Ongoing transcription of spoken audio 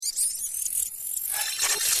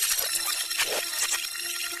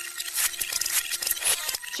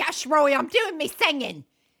shush, Roy, I'm doing me singing.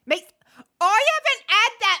 I haven't had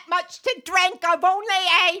that much to drink. I've only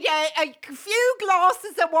had a few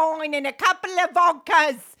glasses of wine and a couple of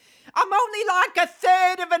vodkas. I'm only like a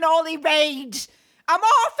third of an Ollie Reid. I'm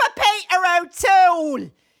half a Peter O'Toole.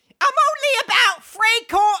 I'm only about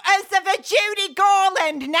 3/4 of a Judy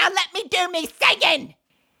Garland. Now let me do me singing.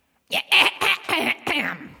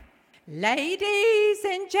 Ladies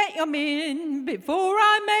and gentlemen, before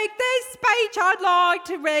I make this speech, I'd like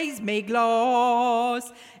to raise me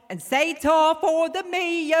glass and say to for the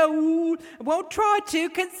meal. I won't try to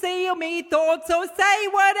conceal me thoughts or say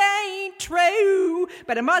what ain't true,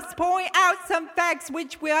 but I must point out some facts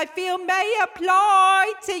which I feel may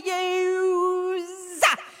apply to you.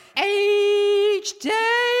 Each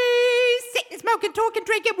day, sitting, smoking, talking,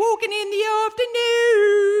 drinking, walking in the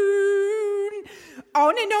afternoon.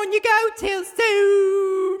 On and on you go till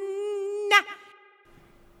soon.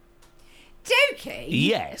 Dookie?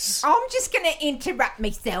 Yes. I'm just going to interrupt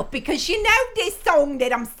myself because you know this song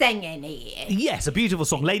that I'm singing here. Yes, a beautiful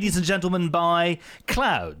song. Ladies and Gentlemen by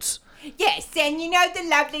Clouds. Yes, and you know the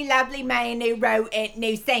lovely, lovely man who wrote it and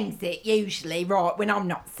who sings it usually, right, when I'm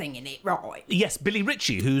not singing it, right? Yes, Billy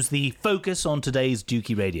Ritchie, who's the focus on today's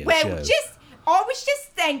Dookie Radio show. Well, I was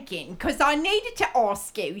just thinking, because I needed to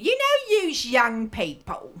ask you, you young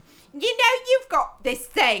people, you've got this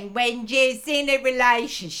thing when you're in a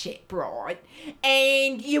relationship, right,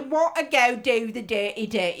 and you want to go do the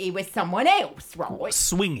dirty with someone else, right?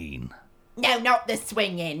 Swinging. No, not the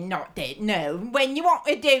swinging, no. When you want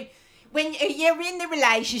to do... When you're in the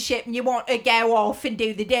relationship and you want to go off and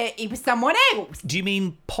do the dirty with someone else. Do you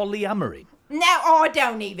mean polyamory? No, I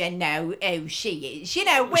don't even know who she is.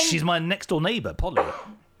 She's my next-door neighbour, Polly.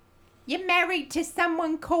 You're married to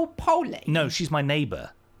someone called Polly? No, she's my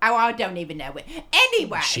neighbour. Oh, I don't even know it.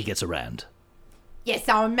 Anyway. She gets around. Yes,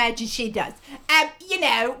 I imagine she does.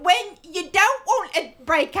 When you don't want to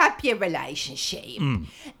break up your relationship,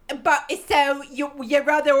 but so your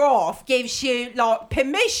other half gives you, like,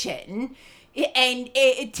 permission and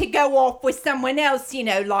to go off with someone else,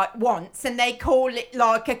 like once, and they call it,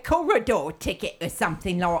 like, a corridor ticket or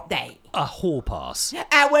something like that. A hall pass.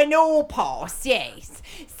 Oh, an hall pass, yes.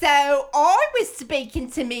 So I was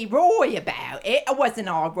speaking to me Roy about it. It wasn't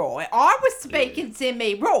Roy. I was speaking to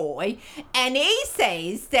me Roy, and he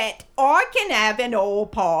says that I can have an hall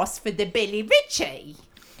pass for the Billy Ritchie.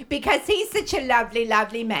 Because he's such a lovely,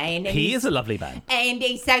 lovely man. He is a lovely man. And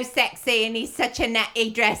he's so sexy and he's such a natty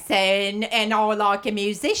dresser and I like a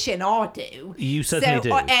musician, I do. You certainly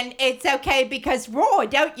do. And it's okay because Roy,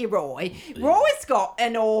 don't you, Roy? Roy's got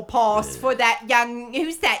an all pass for that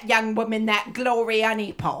who's that young woman, that Glory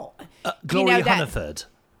Honeypot? Glory Hunniford.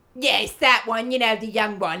 Yes, that one, the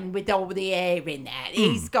young one with all the hair in that.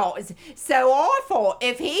 He's got... So I thought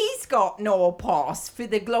if he's got an all pass for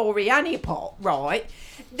the Glory Honeypot, right,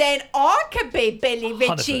 then I could be Billy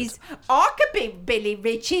Ritchie's...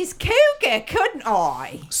 cougar, couldn't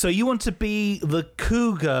I? So you want to be the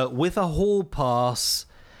cougar with a hall pass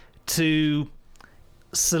to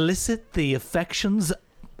solicit the affections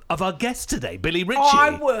of our guest today, Billy Ritchie? I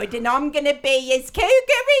would, and I'm going to be his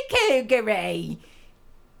cougary.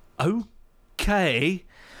 Okay.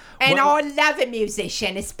 And I love a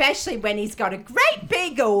musician, especially when he's got a great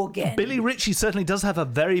big organ. Billy Ritchie certainly does have a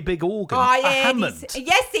very big organ. A Hammond.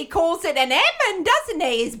 Yes, he calls it an Hammond, doesn't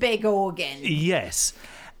he, his big organ? Yes.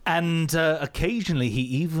 And occasionally he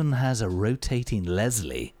even has a rotating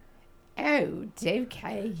Leslie. Oh,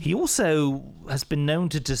 okay. He also has been known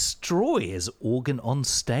to destroy his organ on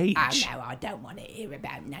stage. Oh, no, I don't want to hear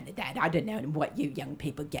about none of that. I don't know what you young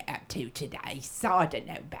people get up to today, so I don't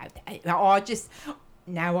know about that.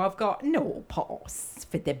 Now I've got an all pass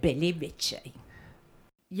for the Billy Ritchie.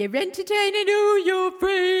 You're entertaining all your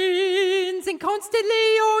friends and constantly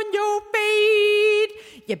on your feed.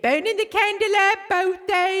 You're burning the candle at both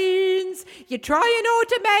ends. You're trying hard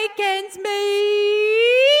to make ends meet.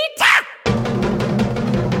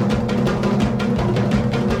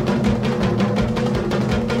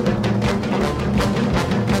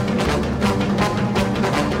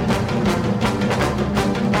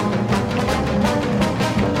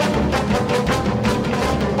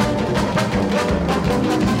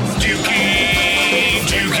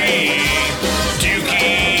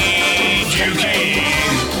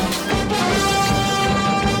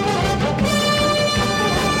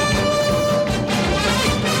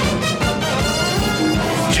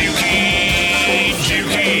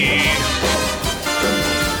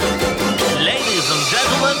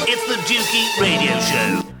 Dookie Radio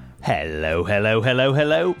Show.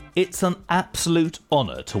 Hello. It's an absolute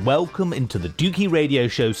honour to welcome into the Dookie Radio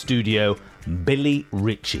Show studio Billy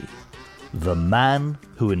Ritchie. The man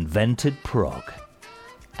who invented prog.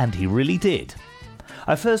 And he really did.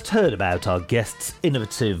 I first heard about our guest's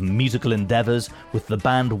innovative musical endeavours with the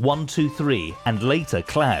band 123 and later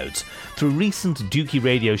Clouds through recent Dookie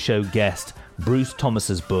radio show guest Bruce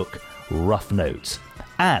Thomas's book Rough Notes.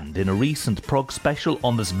 And in a recent prog special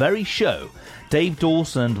on this very show, Dave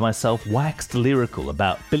Dawson and myself waxed lyrical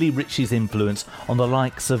about Billy Ritchie's influence on the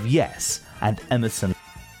likes of Yes and Emerson.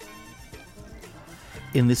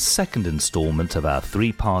 In this second instalment of our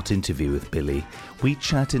three-part interview with Billy, we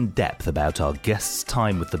chat in depth about our guest's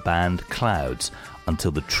time with the band Clouds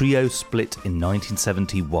until the trio split in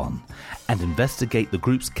 1971 and investigate the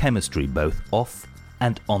group's chemistry both off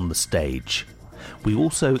and on the stage. We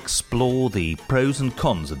also explore the pros and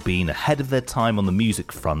cons of being ahead of their time on the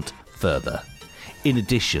music front further. In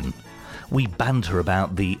addition, we banter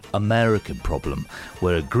about the American problem,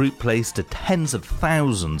 where a group plays to tens of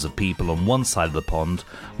thousands of people on one side of the pond,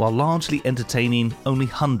 while largely entertaining only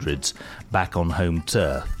hundreds back on home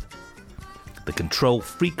turf. The control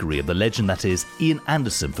freakery of the legend that is Ian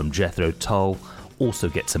Anderson from Jethro Tull also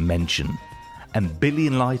gets a mention, and Billy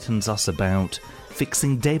enlightens us about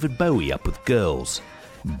fixing David Bowie up with girls,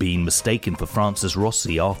 being mistaken for Francis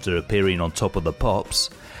Rossi after appearing on Top of the Pops,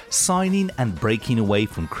 signing and breaking away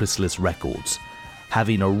from Chrysalis Records,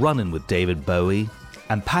 having a run-in with David Bowie,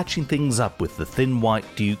 and patching things up with the Thin White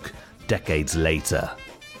Duke decades later.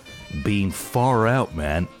 Being far out,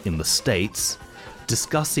 man, in the States,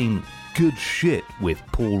 discussing good shit with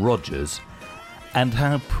Paul Rogers, and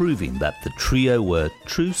how proving that the trio were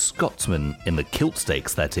true Scotsmen in the kilt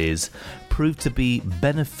stakes, that is, proved to be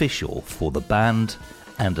beneficial for the band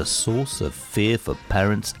and a source of fear for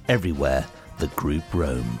parents everywhere the group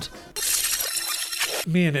roamed.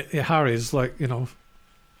 Me and Harry's like,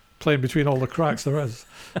 playing between all the cracks there is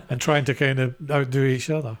and trying to kind of outdo each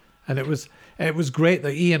other. And it was great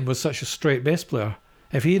that Ian was such a straight bass player.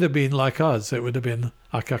 If he'd have been like us, it would have been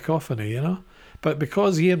a cacophony, But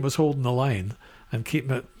because Ian was holding the line and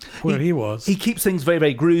keeping it where he was. He keeps things very,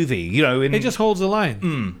 very groovy, He just holds the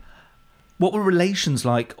line. What were relations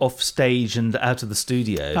like off stage and out of the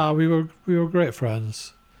studio? We were great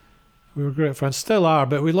friends. We were great friends, still are,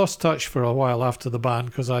 but we lost touch for a while after the band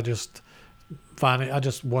because I just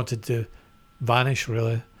wanted to vanish,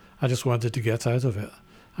 really. I just wanted to get out of it.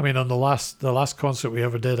 I mean, on the last concert we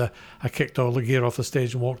ever did, I kicked all the gear off the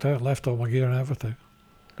stage and walked out and left all my gear and everything.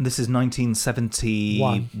 And this is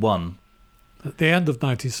 1971. At the end of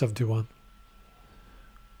 1971.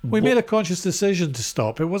 We made a conscious decision to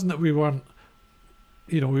stop. It wasn't that we weren't,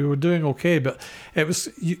 we were doing okay, but it was,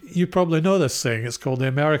 you probably know this thing, it's called the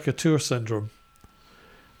America Tour Syndrome.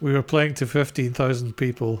 We were playing to 15,000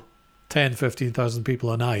 people, 15,000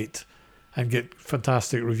 people a night, and get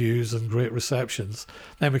fantastic reviews and great receptions.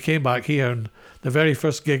 Then we came back here, and the very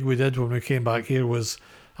first gig we did when we came back here was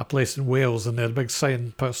a place in Wales, and they had a big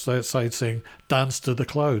sign posted outside saying, "Dance to the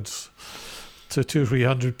Clouds," to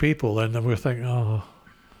 200-300 people, and then we were thinking,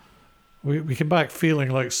 we came back feeling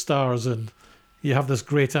like stars, and you have this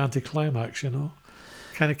great anticlimax,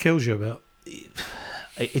 kind of kills you a bit.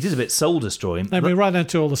 It is a bit soul destroying. And we ran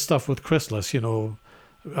into all the stuff with Chrysalis,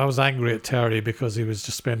 I was angry at Terry because he was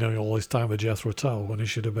just spending all his time with Jethro Tull when he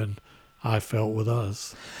should have been, I felt, with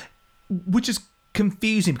us. Which is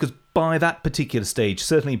confusing because by that particular stage,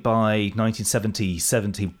 certainly by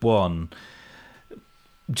 1970-71,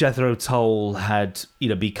 Jethro Tull had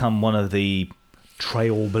become one of the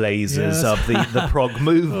trailblazers of the prog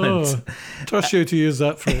movement. Trust you to use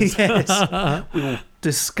that phrase. Yes. We will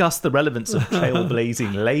discuss the relevance of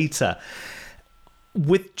trailblazing later.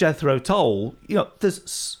 With Jethro Tull,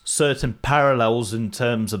 there's certain parallels in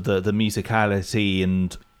terms of the musicality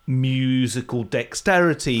and musical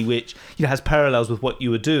dexterity, which has parallels with what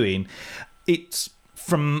you were doing. It's,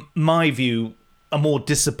 from my view, a more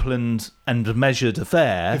disciplined and measured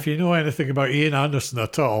affair. If you know anything about Ian Anderson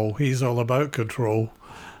at all, he's all about control.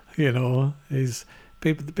 People it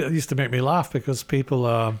used to make me laugh because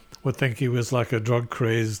people would think he was like a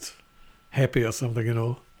drug-crazed hippie or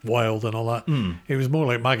something, wild and all that. He was more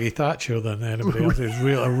like Maggie Thatcher than anybody else. He was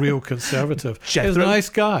a real conservative. He was a nice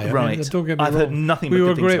guy. Right. Don't get me wrong. Heard nothing but we good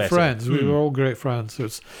were things great about friends. him. We were all great friends.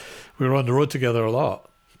 We were on the road together a lot.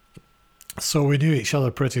 So we knew each other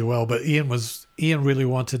pretty well, but Ian really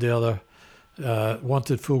wanted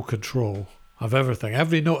wanted full control of everything,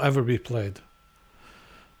 every note ever be played.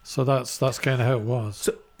 So that's kind of how it was.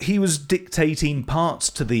 So he was dictating parts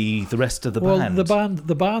to the rest of the band.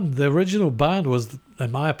 Well, the original band was,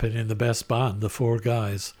 in my opinion, the best band, the four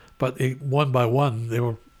guys. But one by one, they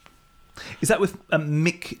were Is that with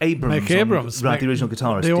Mick Abrams? Mick Abrams. Right, the original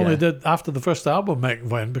guitarist. They only did after the first album, Mick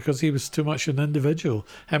went, because he was too much an individual.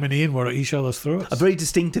 Him and Ian were at each other's throats. A very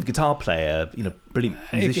distinctive guitar player, brilliant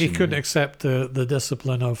musician. He couldn't accept the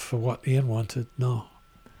discipline of what Ian wanted, no.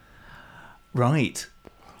 Right.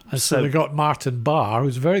 And so they got Martin Barr,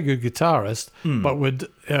 who's a very good guitarist, but would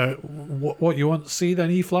what you want to see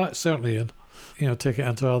then E flat, certainly, and take it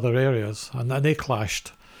into other areas. And then they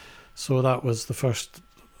clashed. So that was the first.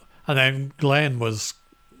 And then Glenn was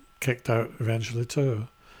kicked out eventually too.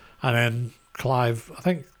 And then Clive, I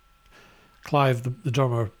think Clive, the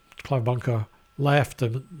drummer, Clive Bunker, left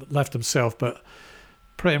himself, but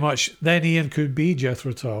pretty much then Ian could be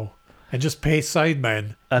Jethro Tull and just pay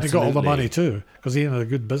sidemen. He got all the money too, because Ian had a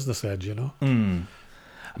good business edge, I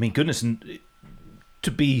mean, goodness, and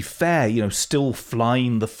to be fair, still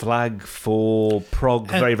flying the flag for Prog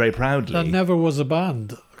very, very proudly. There never was a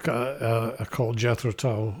band called Jethro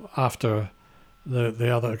Tull after the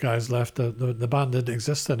other guys left. The band didn't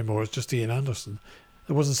exist anymore. It's just Ian Anderson.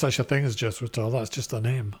 There wasn't such a thing as Jethro Tull. That's just a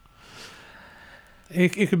name.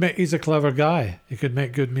 He's a clever guy. He could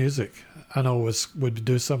make good music and always would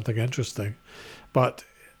do something interesting. But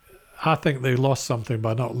I think they lost something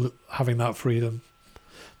by not having that freedom.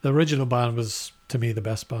 The original band was, to me, the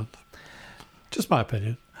best band. Just my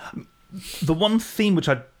opinion. The one theme which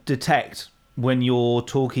I detect when you're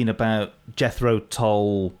talking about Jethro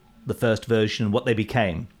Tull, the first version, what they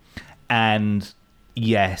became, and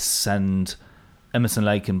Yes, and Emerson,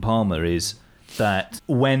 Lake and Palmer, is that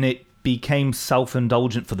when it became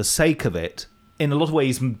self-indulgent for the sake of it, in a lot of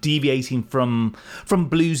ways deviating from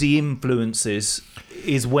bluesy influences,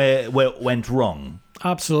 is where it went wrong.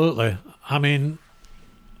 Absolutely. I mean,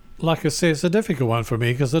 like I say, it's a difficult one for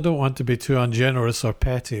me because I don't want to be too ungenerous or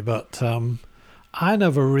petty, but I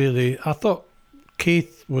thought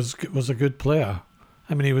Keith was a good player.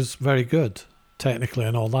 I mean, he was very good technically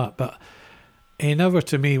and all that, but he never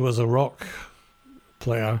to me was a rock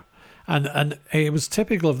player. And it was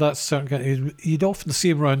typical of that certain kind. You'd often see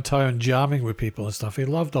him around town jamming with people and stuff. He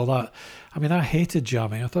loved all that. I mean, I hated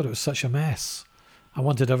jamming. I thought it was such a mess. I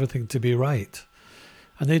wanted everything to be right.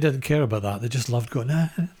 And they didn't care about that. They just loved going,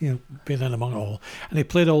 being in among it all. And he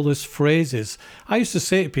played all those phrases. I used to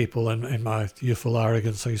say to people in my youthful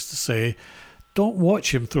arrogance, I used to say, don't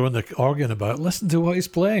watch him throwing the organ about. Listen to what he's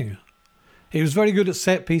playing. He was very good at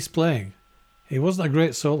set-piece playing. He wasn't a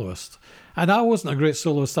great soloist. And I wasn't a great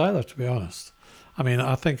soloist either, to be honest. I mean,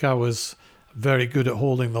 I think I was very good at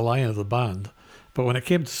holding the line of the band. But when it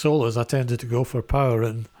came to solos, I tended to go for power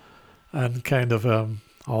and kind of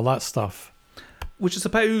all that stuff. Which I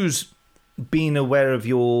suppose, being aware of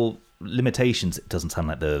your limitations, it doesn't sound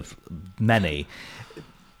like there are many,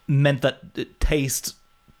 meant that taste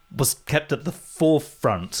was kept at the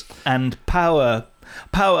forefront, and power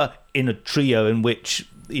in a trio in which,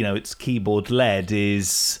 it's keyboard led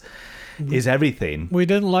is everything. We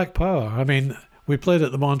didn't like power. I mean, we played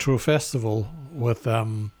at the Montreux Festival with there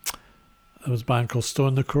was a band called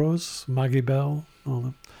Stone the Crows, Maggie Bell, all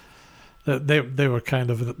them. They were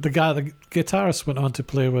kind of the guitarist went on to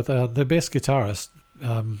play with the bass guitarist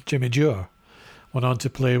Jimmy Dewar went on to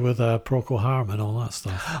play with Procol Harum and all that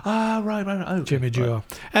stuff. Right. Okay. Jimmy Dewar.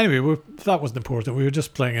 Right. Anyway, that wasn't important. We were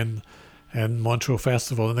just playing in Montreux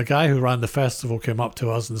Festival, and the guy who ran the festival came up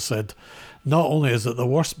to us and said, not only is it the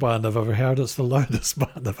worst band I've ever heard, it's the loudest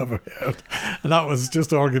band I've ever heard. And that was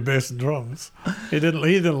just organ, bass and drums. He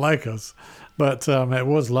didn't like us, but it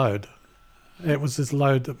was loud. It was as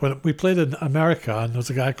loud. When we played in America, and there was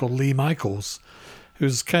a guy called Lee Michaels,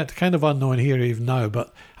 who's kind of unknown here even now,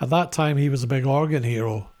 but at that time he was a big organ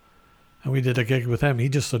hero, and we did a gig with him. He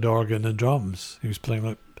just had organ and drums. He was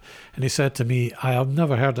playing and he said to me, I have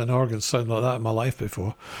never heard an organ sound like that in my life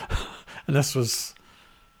before. And this was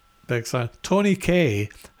big sound. Tony Kaye,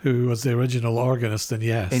 who was the original organist in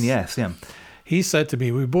Yes. In Yes, yeah. He said to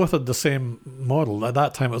me, we both had the same model. At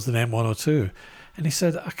that time it was the M102. And he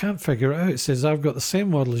said, I can't figure it out. He says, I've got the same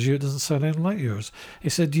model as you. It doesn't sound anything like yours. He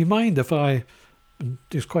said, do you mind if I...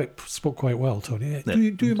 He spoke quite well, Tony. Yeah.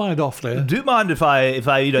 Do you mind awfully? Do you mind if I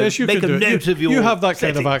yes, make a note of your You have that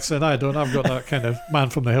settings. kind of accent. I don't. I've got that kind of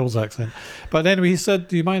man from the hills accent. But anyway, he said,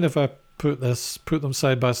 do you mind if I put them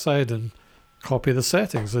side by side and copy the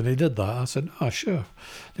settings? And he did that. I said, oh, sure.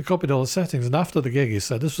 He copied all the settings. And after the gig, he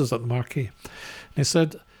said, this was at the Marquee. And he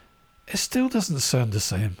said, it still doesn't sound the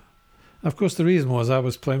same. And of course, the reason was I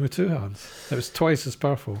was playing with two hands. It was twice as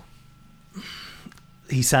powerful.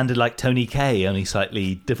 he sounded like Tony Kaye, only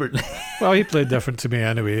slightly differently. Well, he played different to me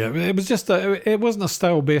anyway. It was just it wasn't a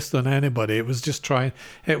style based on anybody. It was just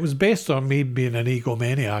it was based on me being an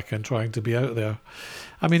egomaniac and trying to be out there.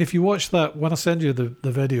 I mean, if you watch that, when I send you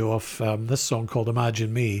the video of this song called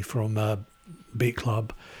Imagine Me from Beat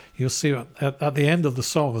Club, you'll see at the end of the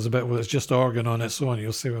song there's a bit where it's just organ on its own.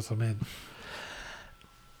 You'll see what I mean.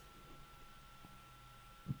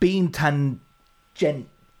 Being tangential,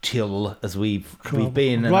 as we've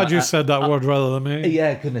been. I'm glad you said that word rather than me.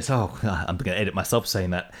 Yeah, goodness. Oh, I'm going to edit myself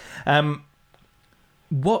saying that.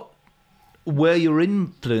 What were your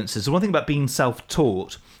influences? The one thing about being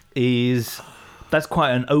self-taught is that's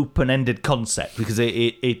quite an open-ended concept, because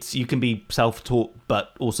it's you can be self-taught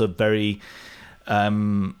but also very,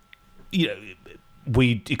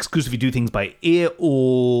 we exclusively do things by ear,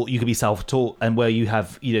 or you could be self-taught and where you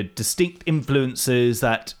have distinct influences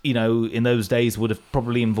that in those days would have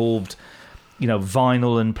probably involved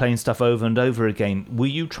vinyl and playing stuff over and over again. Were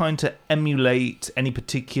you trying to emulate any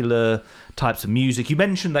particular types of music? You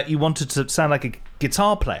mentioned that you wanted to sound like a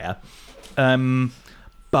guitar player,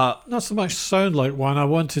 but not so much sound like one. I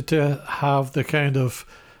wanted to have the kind of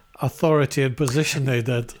authority and position they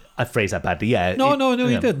did. I phrased that badly, yeah. No,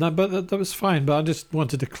 you didn't, but that was fine. But I just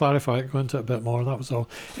wanted to clarify it, go into it a bit more, that was all.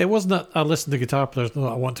 It wasn't that I listened to guitar players, no,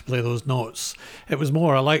 I want to play those notes. It was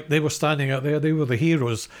more, they were standing out there, they were the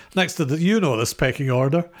heroes. Next to this pecking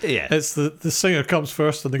order. Yeah. It's the singer comes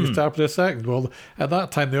first and the guitar player second. Well, at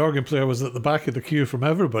that time, the organ player was at the back of the queue from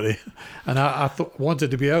everybody. And I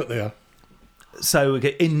wanted to be out there. So,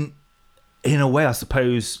 in a way, I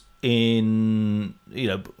suppose, in,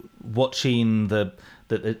 watching the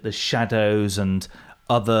Shadows and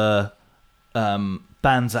other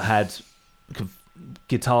bands that had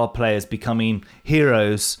guitar players becoming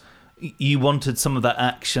heroes, you wanted some of that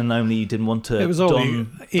action, only you didn't want to. It was all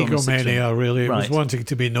egomania, really. It right. was wanting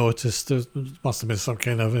to be noticed. There must have been some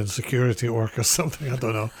kind of insecurity work or something. I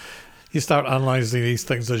don't know. You start analysing these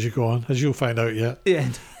things as you go on, as you'll find out yet. Yeah.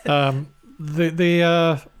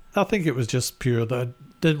 I think it was just pure that I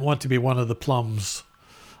didn't want to be one of the plums.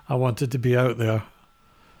 I wanted to be out there.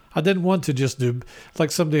 I didn't want to just do,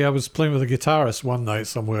 like somebody, I was playing with a guitarist one night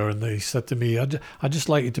somewhere and they said to me, I just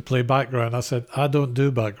like you to play background. I said, I don't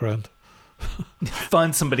do background.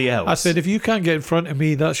 Find somebody else. I said, if you can't get in front of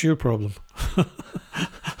me, that's your problem.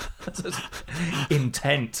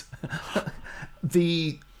 Intent.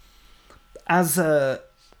 As a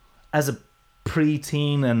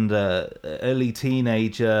preteen and early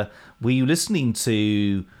teenager, were you listening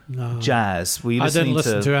to jazz? Were you listening I didn't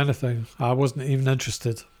listen to anything. I wasn't even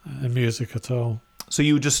interested in music at all. So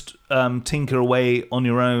you would just tinker away on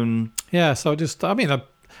your own? Yeah, so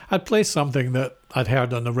I'd play something that I'd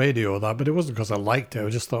heard on the radio, but it wasn't because I liked it. I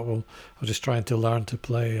just thought, well, I was just trying to learn to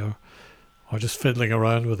play or just fiddling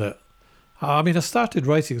around with it. I started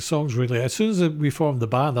writing songs really. As soon as we formed the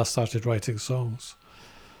band, I started writing songs.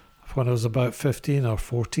 When I was about 15 or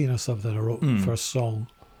 14 or something, I wrote the first song.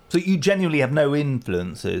 So you genuinely have no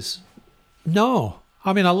influences? No.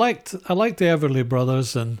 I liked the Everly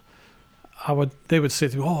Brothers, and they would say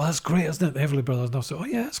to me, oh, that's great, isn't it, the Everly Brothers? And I'd say, oh,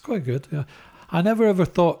 yeah, it's quite good. Yeah. I never ever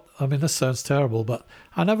thought, this sounds terrible, but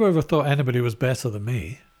I never ever thought anybody was better than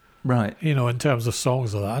me. Right. In terms of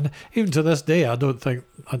songs like that. And even to this day, I don't think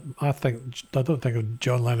of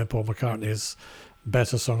John Lennon and Paul McCartney as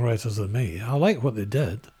better songwriters than me. I like what they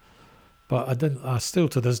did. But I still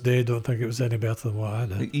to this day don't think it was any better than what I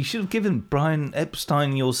did. You should have given Brian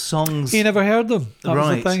Epstein your songs. He never heard them. That was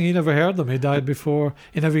Right. the thing. He never heard them. He died before.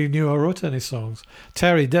 He never even knew I wrote any songs.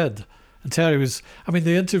 Terry did. And Terry was...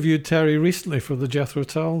 they interviewed Terry recently for the Jethro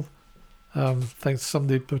Tull thing,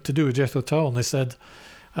 somebody to do with Jethro Tull. And they said,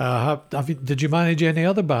 did you manage any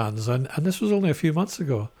other bands? And this was only a few months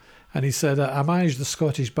ago. And he said, I managed a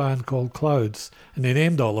Scottish band called Clouds. And they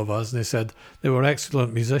named all of us. And they said they were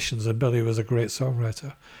excellent musicians and Billy was a great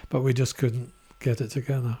songwriter. But we just couldn't get it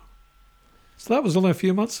together. So that was only a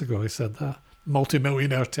few months ago he said that.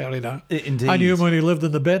 Multi-millionaire Terry now. Indeed. I knew him when he lived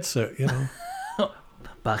in the bedsit,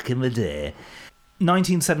 Back in the day.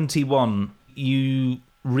 1971, you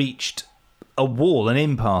reached a wall, an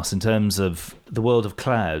impasse in terms of the world of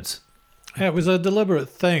Clouds. Yeah, it was a deliberate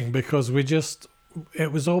thing because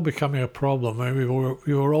it was all becoming a problem. We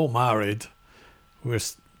were all married.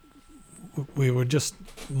 We were just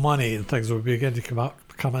money and things were beginning to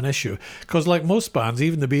become an issue. Because like most bands,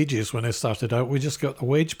 even the Bee Gees, when they started out, we just got a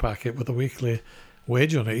wage packet with a weekly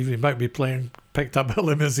wage on it. Even you might be picked up at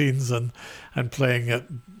limousines and playing at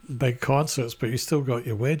big concerts, but you still got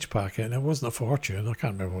your wage packet, and it wasn't a fortune. I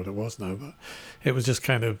can't remember what it was now, but it was just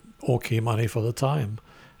kind of okay money for the time.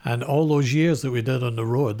 And all those years that we did on the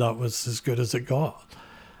road, that was as good as it got.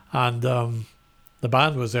 And the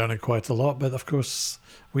band was earning quite a lot, but of course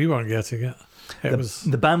we weren't getting it.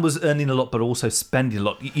 The band was earning a lot, but also spending a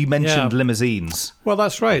lot. You mentioned limousines. Well,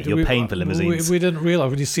 that's right. You're paying for limousines. We didn't realise,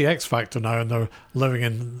 when you see X Factor now and they're living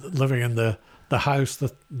in the house,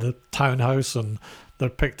 the townhouse, and they're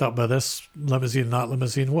picked up by this limousine, that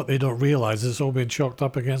limousine. What they don't realise is it's all being chalked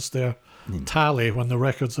up against their tally when the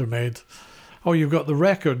records are made. Oh, you've got the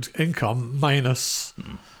record income minus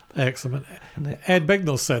X. Ed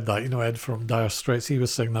Bignell said that, Ed from Dire Straits, he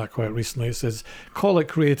was saying that quite recently. He says, call it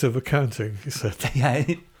creative accounting, he said. Yeah,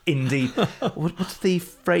 indeed. What's the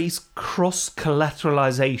phrase?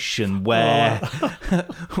 Cross-collateralization, where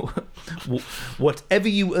whatever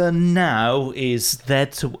you earn now is there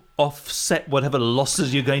to offset whatever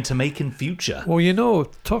losses you're going to make in future. Well,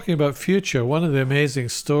 talking about future, one of the amazing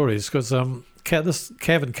stories, because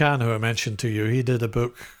Kevin Can, who I mentioned to you, he did a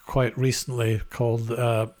book quite recently called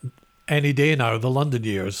Any Day Now, The London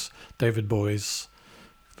Years, David Bowie's,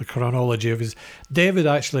 the chronology of his... David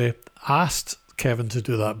actually asked Kevin to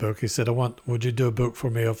do that book. He said, would you do a book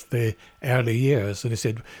for me of the early years? And he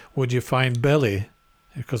said, would you find Billy?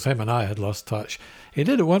 Because him and I had lost touch. He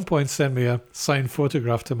did at one point send me a signed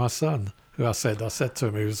photograph to my son, who I said to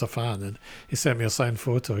him he was a fan, and he sent me a signed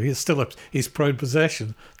photo. He's still his proud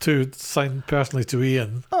possession, to sign personally to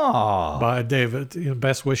Ian. Aww. By David.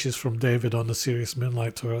 Best wishes from David on the Serious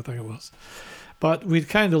Moonlight tour, I think it was. But we'd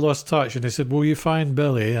kind of lost touch, and he said, will you find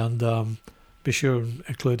Billy and be sure and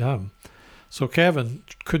include him? So Kevin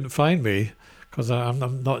couldn't find me because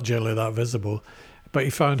I'm not generally that visible, but he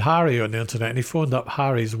found Harry on the internet, and he phoned up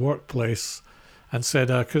Harry's workplace and said,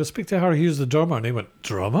 could I speak to Harry Hughes, the drummer? And he went,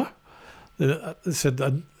 drummer? They said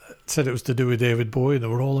it was to do with David Bowie, and they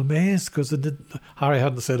were all amazed because Harry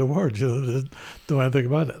hadn't said a word, they didn't know anything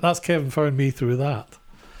about it. That's Kevin found me through that.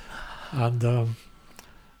 And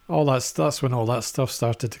that's when all that stuff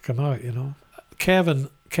started to come out, Kevin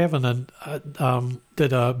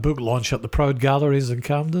did a book launch at the Prog Galleries in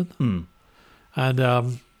Camden.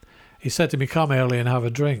 And he said to me, come early and have a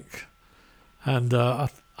drink. And I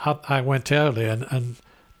went early, and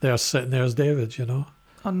there's David,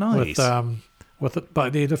 Oh, nice.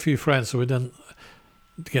 But he had a few friends, so we didn't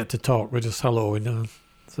get to talk. We just hello, so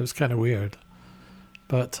it was kind of weird.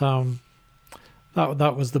 But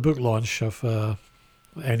that was the book launch of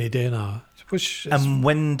Any Day Now. And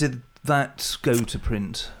when did that go to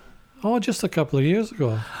print? Oh, just a couple of years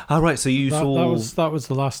ago. Oh, right. So you saw that was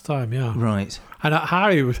the last time, yeah. Right. And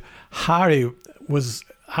Harry and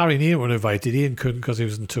Ian were invited. Ian couldn't because he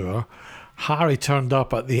was on tour. Harry turned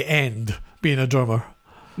up at the end, being a drummer.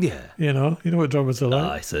 Yeah. You know what drummers are like?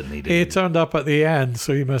 I certainly do. He turned up at the end,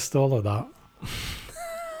 so he missed all of that.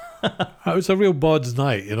 It was a real Bod's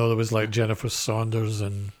night, there was like Jennifer Saunders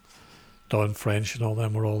and Dawn French and all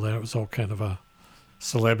them were all there. It was all kind of a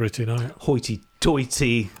celebrity night.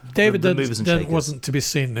 Hoity-toity. David wasn't to be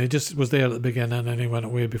seen. He just was there at the beginning, and then he went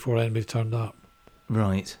away before anybody turned up.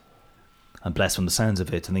 Right. And bless, from the sounds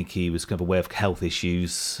of it, I think he was kind of aware of health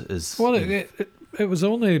issues. It was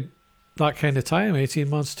only that kind of time, 18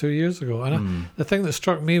 months, 2 years ago. And the thing that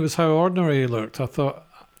struck me was how ordinary he looked. I thought,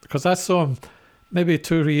 because I saw him maybe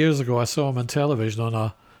 2 or 3 years ago, I saw him on television on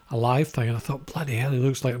a live thing, and I thought, bloody hell, he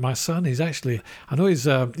looks like my son. He's actually, I know he's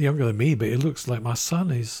younger than me, but he looks like my son.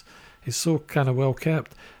 He's so kind of well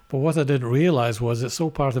kept. But what I didn't realise was it's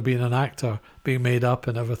all part of being an actor, being made up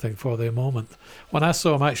and everything for the moment. When I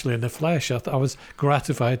saw him actually in the flesh, I was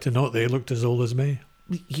gratified to note that he looked as old as me.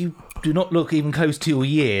 You do not look even close to your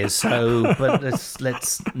years, but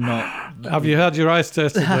let's not... Have you had your eyes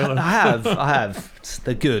tested? I have.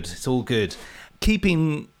 They're good. It's all good.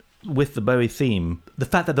 Keeping with the Bowie theme, the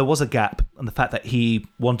fact that there was a gap and the fact that he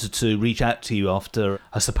wanted to reach out to you after,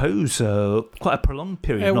 I suppose, quite a prolonged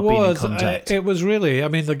period of not being in contact. It was really,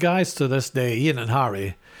 the guys to this day, Ian and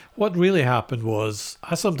Harry, what really happened was,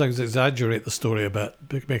 I sometimes exaggerate the story a bit,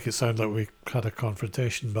 make it sound like we had a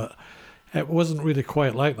confrontation, but it wasn't really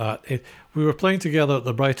quite like that. We were playing together at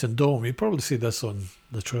the Brighton Dome. You probably see this on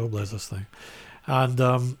the Trailblazers thing.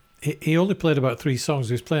 And he only played about 3 songs.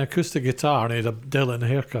 He was playing acoustic guitar, and he had a Dylan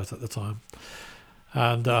haircut at the time.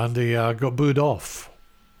 And he got booed off.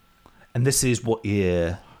 And this is what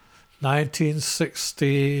year?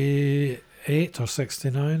 1968 or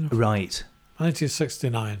 69. Right.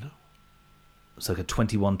 1969. It's like a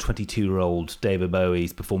 21, 22-year-old David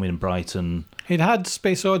Bowie's performing in Brighton. He'd had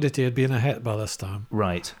Space Oddity, had been a hit by this time.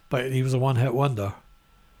 Right. But he was a one-hit wonder.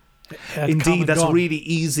 Indeed, that's really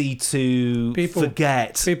easy to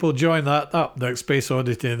forget. People join that up, like Space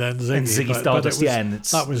Oddity and then Ziggy. And Ziggy Stardust,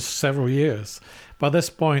 that was several years. By this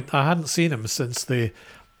point, I hadn't seen him since the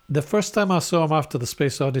The first time I saw him after the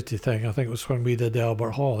Space Oddity thing, I think it was when we did the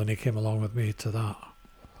Albert Hall, and he came along with me to that.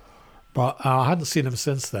 But I hadn't seen him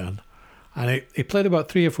since then. And he played about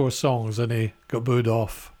 3 or 4 songs, and he got booed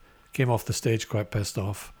off, came off the stage quite pissed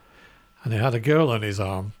off. And he had a girl on his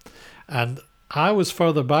arm. And I was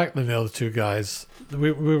further back than the other 2 guys.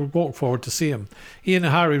 We walked forward to see him. Ian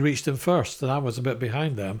and Harry reached him first, and I was a bit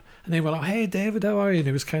behind them. And they went, "Oh, hey, David, how are you?" And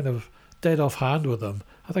he was kind of dead off hand with them.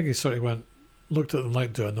 I think he sort of looked at them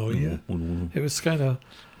like, "Do I know you?" It was kind of...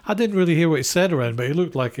 I didn't really hear what he said around, but he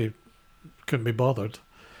looked like he couldn't be bothered.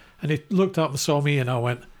 And he looked up and saw me, and I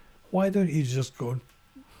went, "Why don't you just go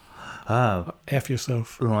and F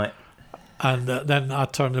yourself?" Right. And then I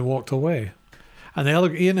turned and walked away. And the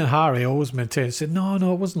other, Ian and Harry always maintained, said, no,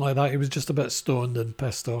 it wasn't like that. He was just a bit stoned and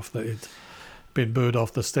pissed off that he'd been booed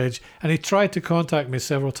off the stage. And he tried to contact me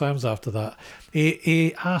several times after that.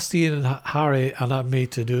 He asked Ian and Harry and me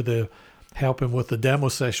to help him with the demo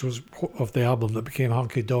sessions of the album that became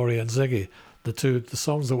Hunky Dory and Ziggy. The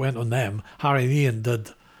songs that went on them, Harry and Ian did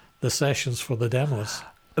the sessions for the demos.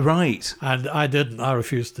 Right. And I didn't. I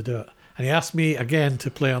refused to do it. And he asked me again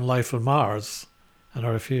to play on Life on Mars, and I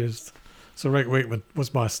refused. So Rick Wakeman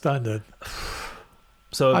was my stand-in.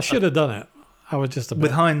 So I should have done it. I was just a bit...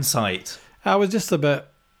 With hindsight. I was just a bit...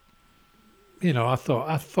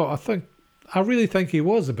 I really think he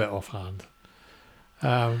was a bit offhand.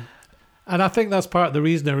 And I think that's part of the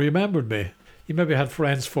reason he remembered me. You maybe had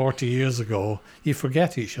friends 40 years ago. You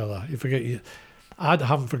forget each other. I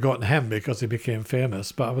haven't forgotten him because he became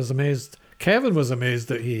famous, but I was amazed. Kevin was amazed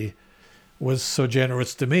that he was so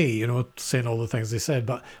generous to me, saying all the things he said.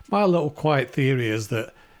 But my little quiet theory is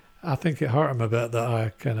that I think it hurt him a bit that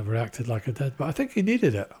I kind of reacted like I did. But I think he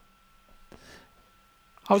needed it.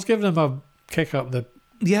 I was giving him a kick up the...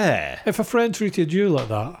 Yeah. If a friend treated you like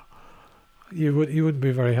that, you wouldn't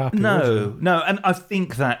be very happy. No. And I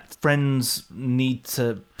think that friends need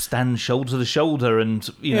to stand shoulder to shoulder and,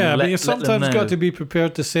 but you sometimes got to be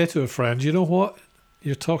prepared to say to a friend, you know what?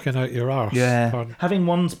 You're talking out your arse. Yeah. Pardon. Having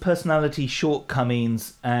one's personality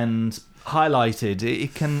shortcomings and highlighted,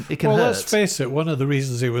 it can hurt. Well, let's face it, one of the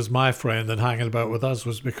reasons he was my friend and hanging about with us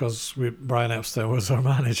was because Brian Epstein was our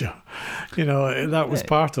manager. That was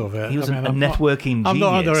part of it. He was a networking genius. I'm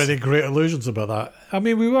not under any great illusions about that. I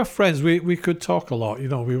mean, we were friends. We could talk a lot.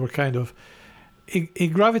 We were kind of... He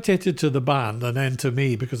gravitated to the band and then to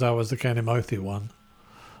me because I was the kind of mouthy one,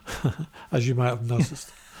 as you might have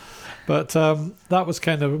noticed. But that was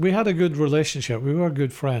kind of... We had a good relationship. We were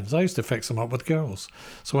good friends. I used to fix him up with girls.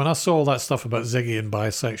 So when I saw all that stuff about Ziggy and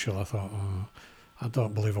bisexual, I thought, I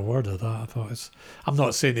don't believe a word of that. I'm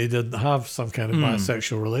not saying he didn't have some kind of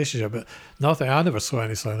bisexual relationship, but nothing. I never saw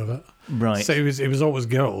any sign of it. Right. So it was always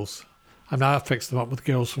girls. I mean, I fixed him up with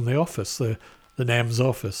girls from the office, the NEMS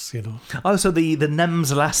office, Oh, so the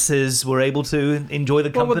NEMS lasses were able to enjoy the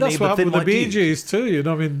company. Well, but that's what happened with the Bee Duke. Gees too,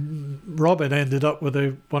 I mean, Robin ended up with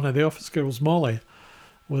one of the office girls. Molly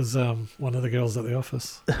was one of the girls at the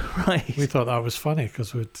office. Right. We thought that was funny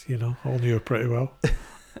because we'd, all knew her pretty well.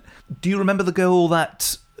 Do you remember the girl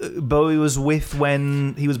that Bowie was with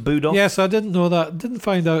when he was booed off? Yes, I didn't know that. Didn't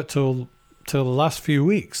find out till the last few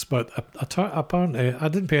weeks, but apparently I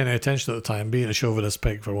didn't pay any attention at the time, being a chauvinist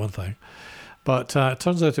pig for one thing. But it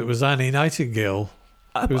turns out it was Annie Nightingale,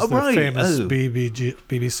 who's the famous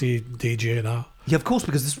BBC DJ now. Yeah, of course,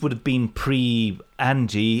 because this would have been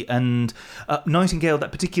pre-Angie, and Nightingale,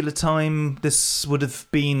 that particular time, this would have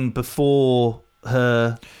been before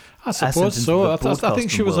her... I suppose so. I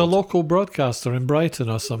think she was a local broadcaster in Brighton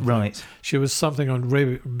or something. Right. She was something on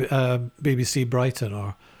BBC Brighton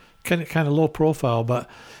or kind of low profile, but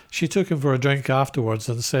she took him for a drink afterwards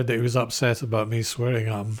and said that he was upset about me swearing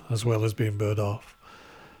at him as well as being booed off.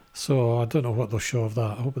 So I don't know what they'll show of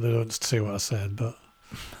that. I hope they don't say what I said, but...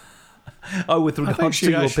 with regards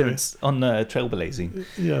to your appearance on Trailblazing.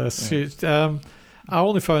 Yes. I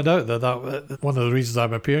only found out that one of the reasons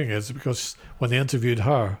I'm appearing is because when they interviewed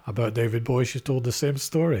her about David Bowie, she told the same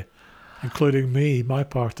story, including me, my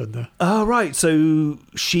part in there. Oh, right. So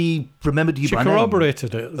she remembered you by name. She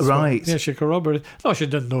corroborated it. Right. Yeah, she corroborated. No, she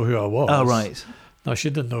didn't know who I was. Oh, right. No,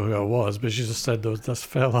 she didn't know who I was, but she just said this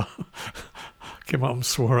fella came up and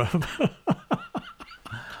swore at him.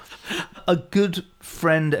 A good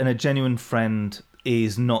friend and a genuine friend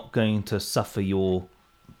is not going to suffer your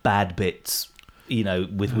bad bits,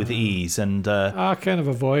 with ease. And I kind of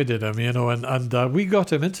avoided him, and we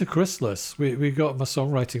got him into Chrysalis. We got him a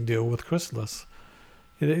songwriting deal with Chrysalis.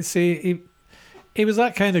 See, he was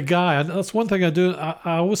that kind of guy, and that's one thing I do.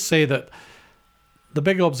 I always say that the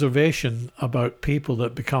big observation about people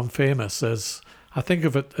that become famous is, I think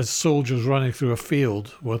of it as soldiers running through a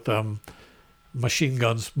field with machine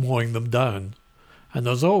guns mowing them down. And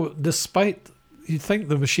despite, you'd think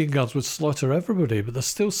the machine guns would slaughter everybody, but there's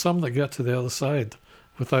still some that get to the other side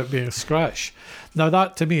without being a scratch. Now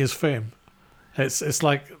that to me is fame. It's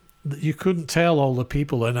like you couldn't tell all the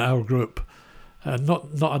people in our group, and not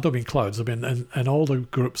I don't mean Clouds, I mean in all the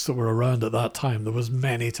groups that were around at that time, there was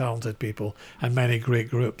many talented people and many great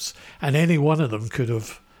groups, and any one of them could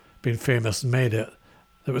have been famous and made it.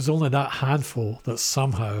 There was only that handful that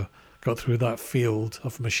somehow got through that field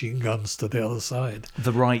of machine guns to the other side.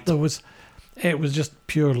 It was just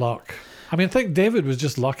pure luck. I mean, I think David was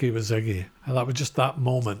just lucky with Ziggy, and that was just that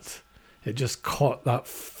moment. It just caught that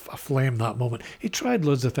flame that moment. He tried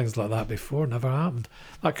loads of things like that before, never happened.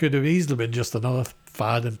 That could have easily been just another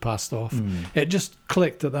fad and passed off. It just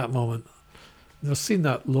clicked at that moment. I've seen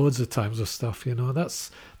that loads of times with stuff, you know.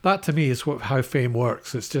 That to me is how fame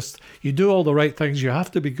works. It's just, you do all the right things. You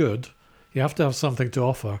have to be good. You have to have something to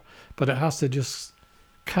offer, but it has to just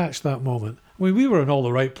catch that moment. I mean, we were in all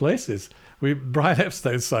the right places. Brian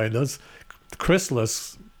Epstein signed us.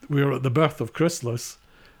 Chrysalis, we were at the birth of Chrysalis,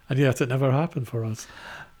 and yet it never happened for us.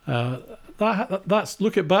 That's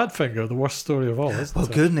look at Badfinger, the worst story of all, isn't it?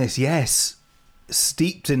 Oh, goodness, yes.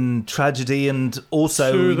 Steeped in tragedy, and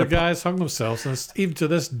also... Two, the guys hung themselves, and even to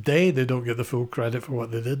this day, they don't get the full credit for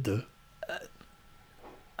what they did do.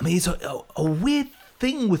 I mean, it's a weird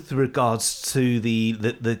thing with regards to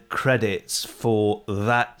the credits for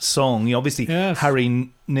that song. You know, obviously, yes. Harry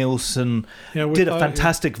Nilsson did a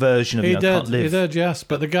fantastic version of I Can't Live. He did, yes.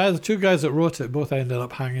 But the two guys that wrote it both ended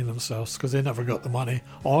up hanging themselves because they never got the money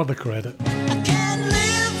or the credit. I can't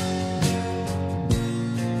live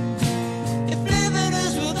if living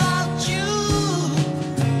is without you.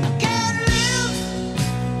 I can't live.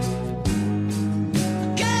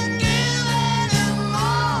 I can't give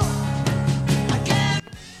anymore. I can't.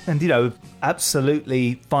 And, you know,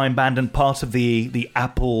 absolutely fine band and part of the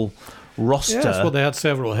Apple roster. Yes, well, they had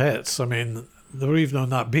several hits. I mean, they were even on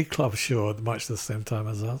that Beat Club show at much the same time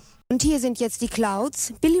as us. Und hier sind jetzt die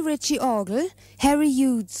Clouds, Billy Ritchie Orgel, Harry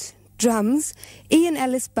Hughes Drums, Ian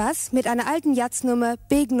Ellis Bass mit einer alten Jazznummer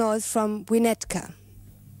Big Noise from Winnetka.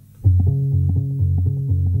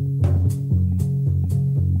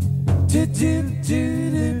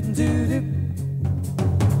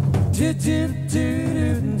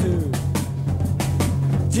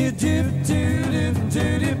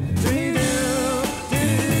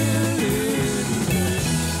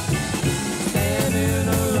 Standing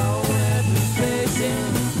alone at the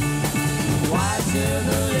station, watching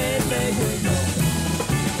the late late go,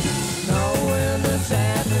 knowing the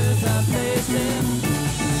sadness I'm facing,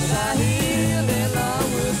 as I hear that long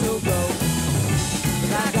whistle go,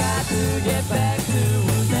 and I got to get back to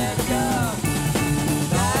Winnetka,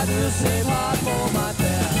 buy the same heart for my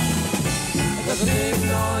dad. There's a big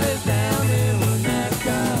noise down in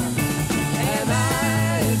Winnetka, and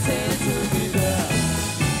I intend to be there.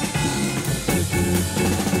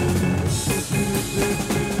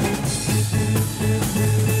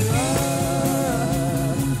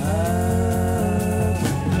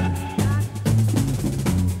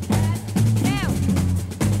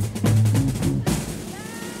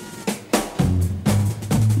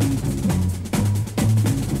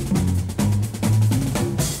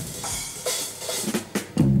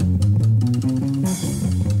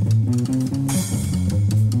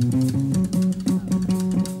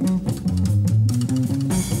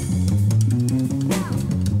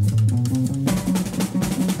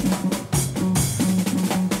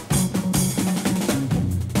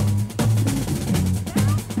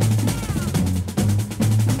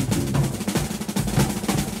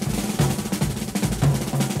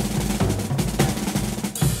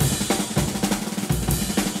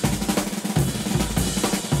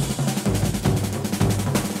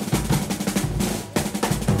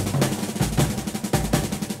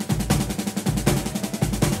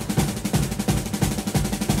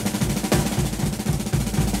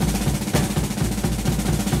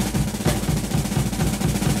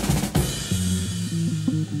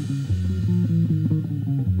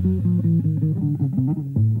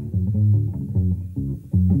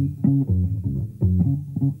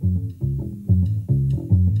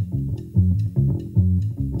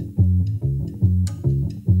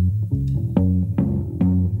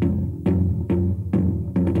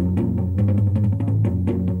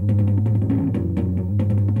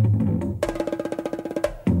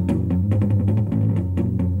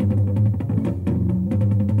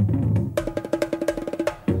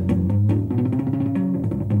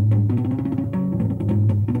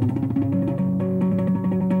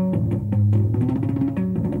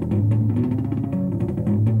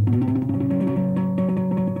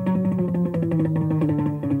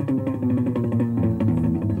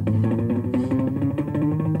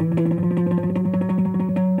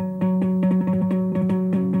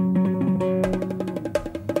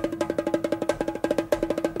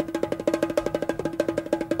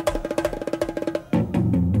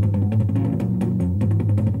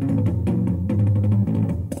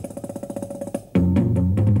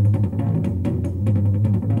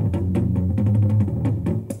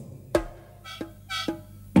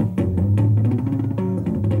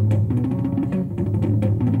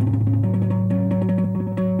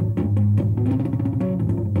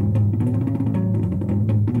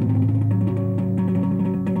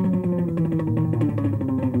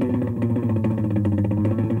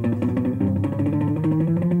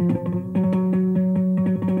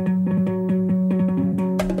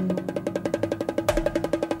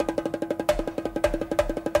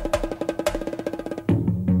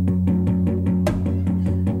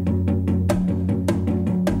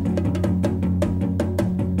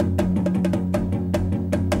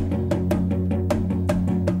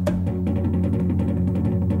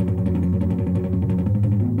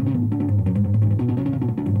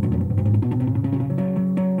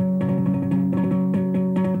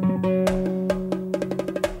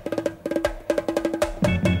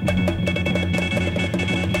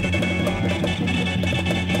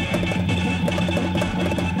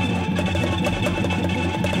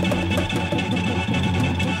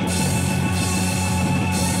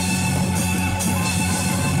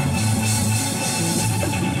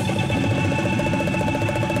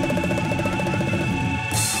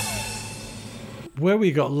 where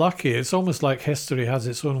we got lucky, it's almost like history has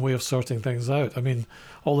its own way of sorting things out. I mean,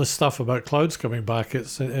 all this stuff about clouds coming back,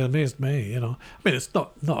 it amazed me, I mean, it's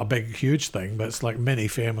not a big, huge thing, but it's like mini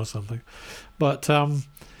fame or something. But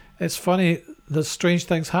it's funny, the strange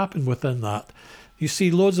things happen within that. You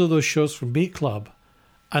see loads of those shows from Beat Club,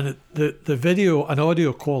 and the video and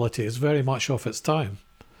audio quality is very much off its time.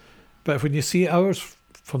 But when you see ours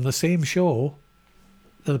from the same show,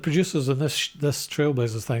 the producers in this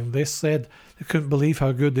Trailblazers thing, they said they couldn't believe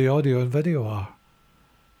how good the audio and video are.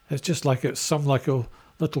 It's just like it's some like a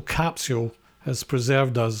little capsule has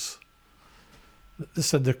preserved us. They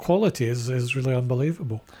said the quality is really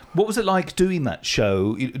unbelievable. What was it like doing that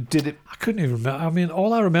show? Did it? I couldn't even remember. I mean,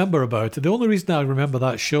 all I remember about it, the only reason I remember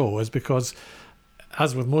that show is because,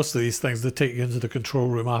 as with most of these things, they take you into the control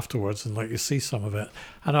room afterwards and let you see some of it.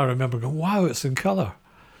 And I remember going, wow, it's in colour.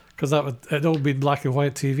 Because it'd all been black and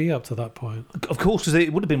white TV up to that point. Of course, because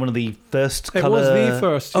it would have been one of the first colour... It was the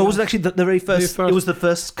first. Oh, was it actually the very first? It was the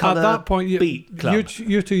first colour at that point, Beat Club.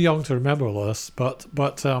 You're too young to remember all this, but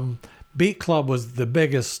Beat Club was the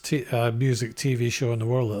biggest music TV show in the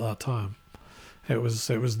world at that time. It was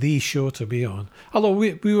the show to be on. Although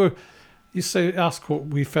we were... You ask what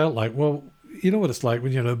we felt like. Well, you know what it's like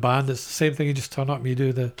when you're in a band. It's the same thing. You just turn up and you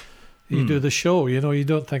do the... do the show, you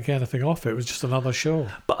don't think anything of it. It was just another show.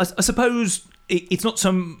 But I suppose it's not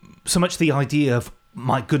so much the idea of,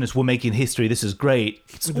 my goodness, we're making history, this is great.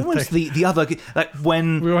 It's almost the other, like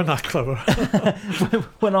when... We weren't that clever.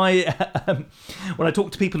 when I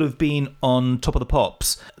talk to people who've been on Top of the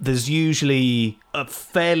Pops, there's usually a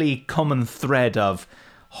fairly common thread of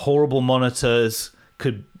horrible monitors,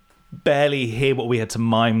 could barely hear what we had to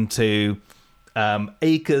mime to,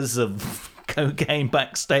 acres of... cocaine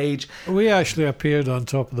backstage. We actually appeared on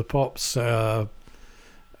Top of the Pops at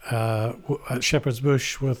Shepherd's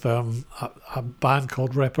Bush with a band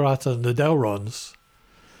called Reparata and the Delrons.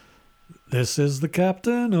 This is the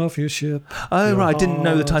captain of your ship. Oh, right, I didn't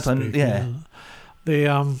know the title. Yeah. They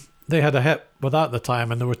had a hit with that at the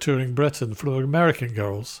time, and they were touring Britain for the American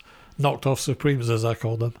girls, Knocked Off Supremes, as I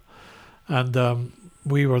called them. And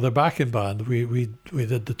we were their backing band. We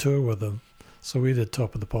did the tour with them. So we did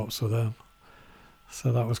Top of the Pops with them.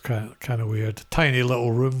 So that was kind of weird. Tiny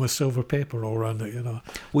little room with silver paper all around it,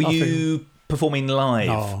 Were you performing live?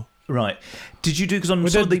 No. Right. Did you do... Because on we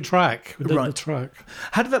some did of the track. We did the track.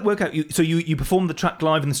 How did that work out? So you performed the track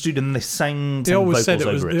live in the studio and they sang They always vocals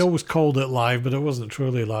said over it? They always called it live, but it wasn't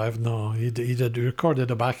truly live. No, he recorded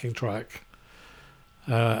a backing track.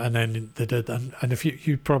 And then they did... And if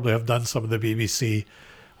you probably have done some of the BBC...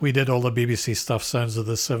 We did all the BBC stuff, sounds of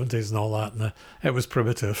the 70s and all that, and it was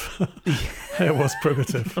primitive. It was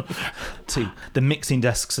primitive. The mixing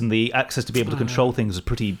desks and the access to be able to control things was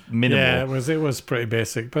pretty minimal. Yeah, it was pretty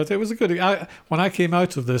basic, but it was a good... when I came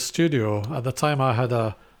out of the studio, at the time I had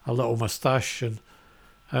a little moustache and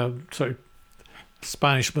sort of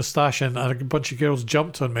Spanish moustache, and a bunch of girls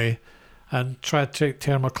jumped on me and tried to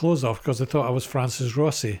tear my clothes off because they thought I was Francis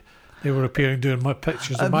Rossi. They were appearing doing my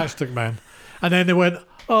pictures of Matchstick Men. And then they went...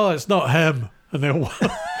 Oh, it's not him. And they all...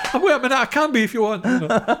 Wait a minute, I can be if you want.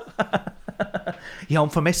 Yeah, I'm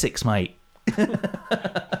from Essex, mate.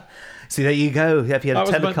 See, there you go. If you had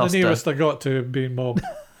a Telecaster. That was the nearest I got to being mobbed.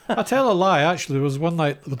 I tell a lie, actually. There was one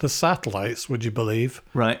night with the Satellites, would you believe?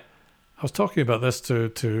 Right. I was talking about this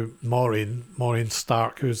to Maureen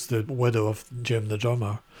Stark, who's the widow of Jim the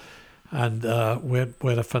drummer. And we had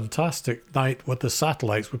a fantastic night with the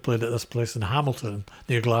Satellites. We played at this place in Hamilton,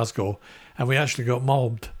 near Glasgow. And we actually got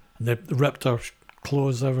mobbed. And they ripped our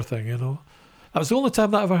clothes, everything, That was the only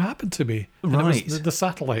time that ever happened to me. And right. It was the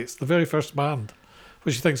Satellites, the very first band,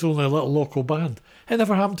 which you think is only a little local band. It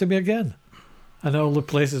never happened to me again. And all the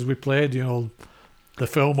places we played, the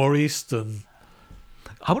Fillmore East and...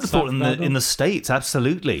 I would have thought in the States,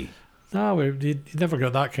 absolutely. No, you never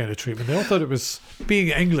got that kind of treatment. They all thought it was... Being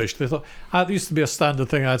English, they thought... That used to be a standard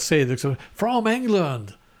thing I'd say. They'd say, from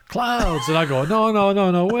England... Clouds, and I go,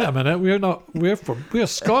 no, wait a minute, we're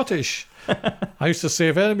Scottish. I used to say,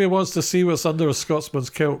 if anybody wants to see what's under a Scotsman's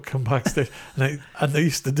kilt, come backstage. And they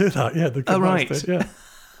used to do that, yeah. They come backstage, yeah.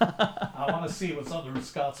 I want to see what's under a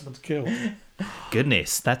Scotsman's kilt.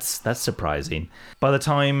 Goodness, that's surprising. By the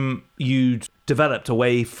time you developed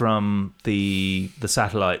away from the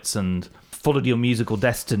Satellites and followed your musical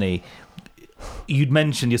destiny, you'd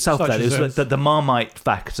mentioned yourself that it was the Marmite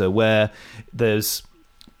factor, where there's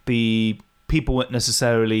the people weren't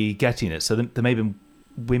necessarily getting it. So there may have been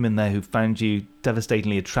women there who found you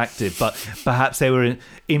devastatingly attractive, but perhaps they were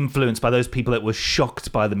influenced by those people that were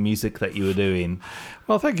shocked by the music that you were doing.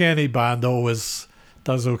 Well, I think any band always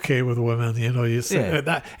does okay with women. You know, you say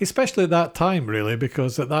that, especially at that time, really,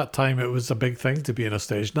 because at that time it was a big thing to be on a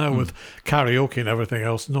stage. Now with karaoke and everything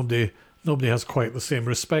else, nobody has quite the same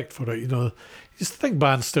respect for it. You know, you think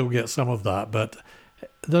bands still get some of that, but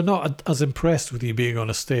they're not as impressed with you being on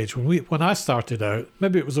a stage. When I started out,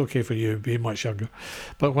 maybe it was okay for you being much younger,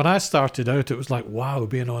 but when I started out, it was like, wow,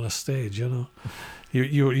 being on a stage. You know.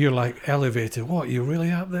 You're like elevated. What, you're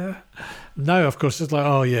really up there? Now, of course, it's like,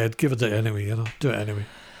 oh yeah, give it anyway. You know, do it anyway.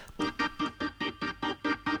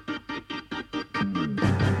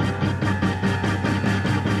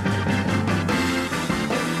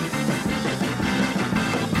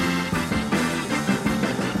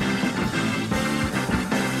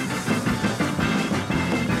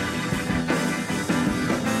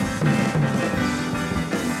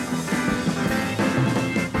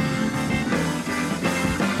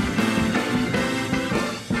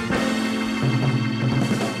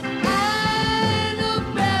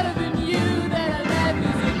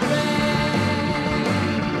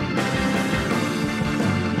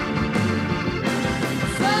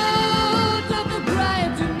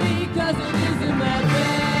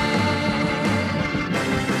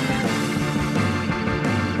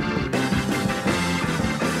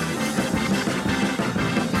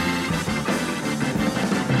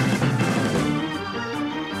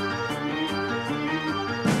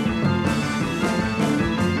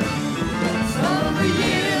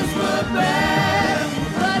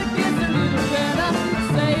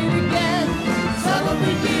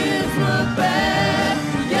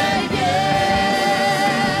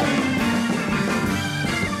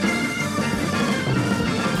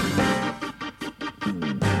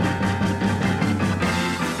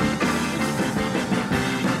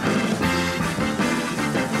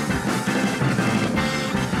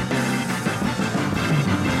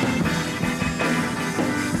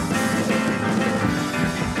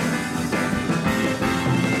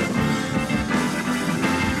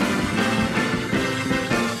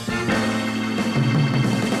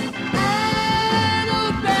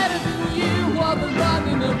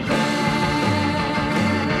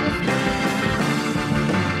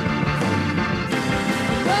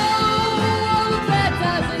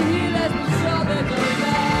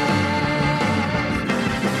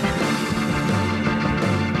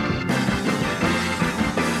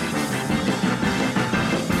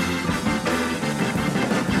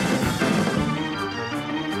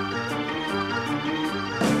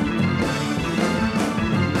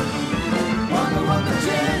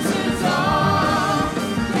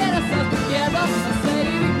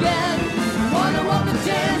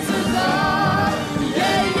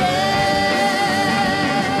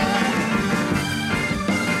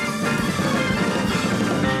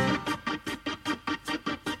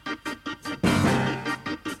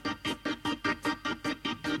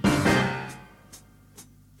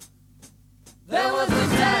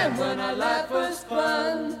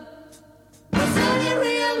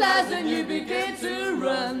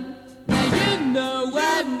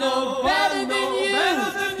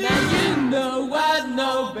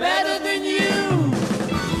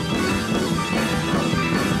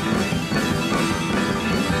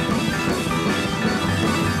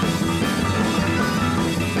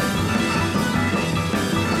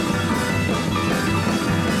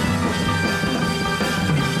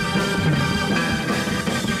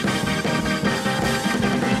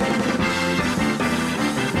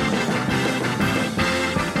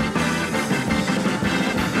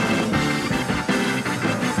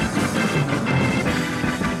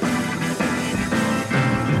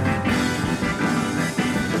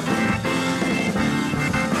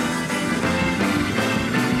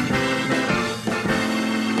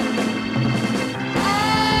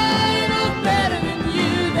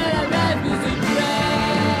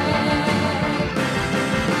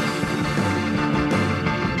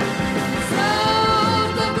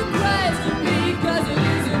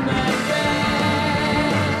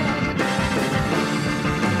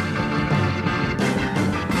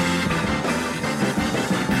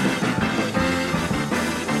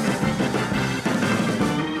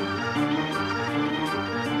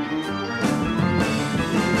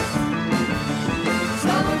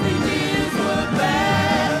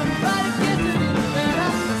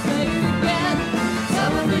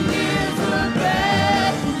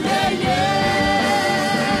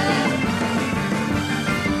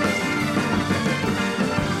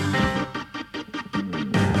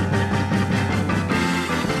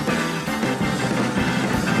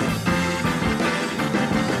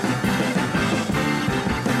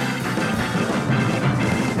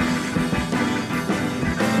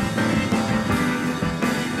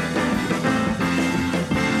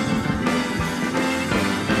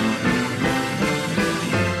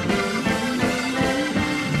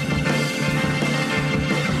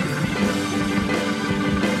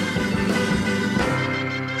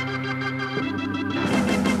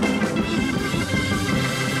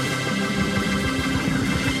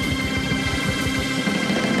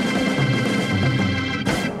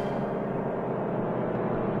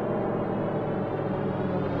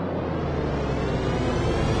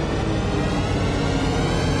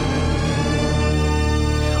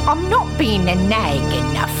 I'm not being a nag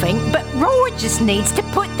or nothing, but Roy just needs to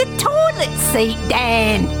put the toilet seat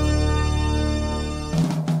down.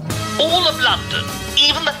 All of London,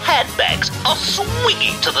 even the handbags, are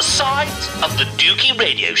swinging to the sides of the Dookie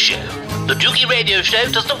Radio Show. The Dookie Radio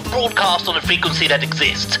Show does not broadcast on a frequency that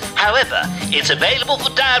exists. However, it's available for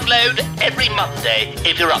download every Monday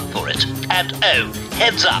if you're up for it. And oh,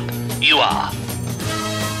 heads up, you are.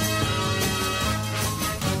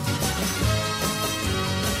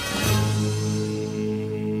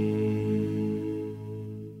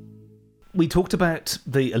 We talked about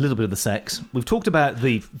a little bit of the sex. We've talked about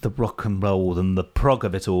the rock and roll and the prog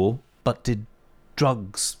of it all. But did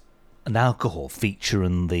drugs and alcohol feature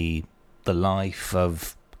in the life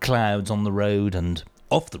of Clouds on the road and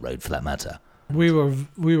off the road, for that matter? We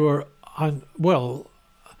were well,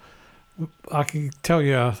 I can tell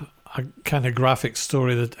you a kind of graphic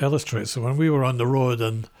story that illustrates it. When we were on the road,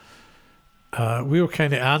 and we were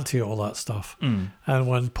kind of anti all that stuff. And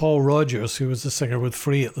when Paul Rodgers, who was the singer with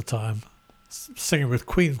Free at the time, singing with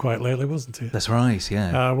Queen quite lately, wasn't he? That's right,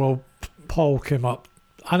 yeah. Well, Paul came up.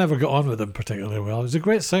 I never got on with him particularly well. He was a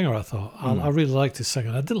great singer, I thought. I really liked his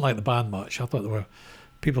singing. I didn't like the band much. I thought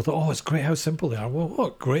people thought, oh, it's great how simple they are. Well,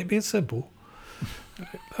 what, great being simple?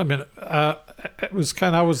 I mean, it was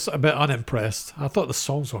I was a bit unimpressed. I thought the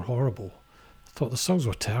songs were horrible. I thought the songs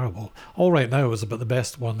were terrible. All Right Now was about the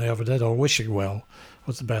best one they ever did, or Wishing Well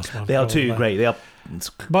was the best one. They are too great. They are.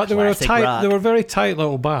 But they were a tight. They were a very tight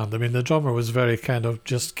little band. I mean, the drummer was very kind of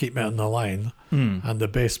just keep me in the line, and the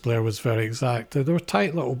bass player was very exact. They were a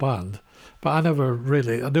tight little band. But I never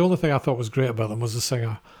really. The only thing I thought was great about them was the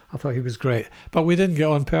singer. I thought he was great, but we didn't get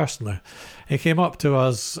on personally. He came up to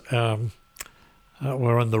us.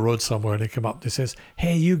 We're on the road somewhere, and he came up and he says,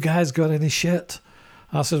 "Hey, you guys got any shit?"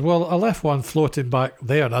 I says, "Well, I left one floating back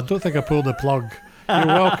there, and I don't think I pulled the plug. You're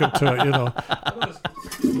welcome to it, you know."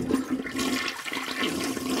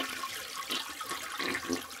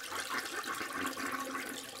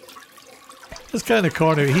 It's kind of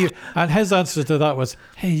corny. And his answer to that was,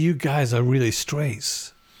 "Hey, you guys are really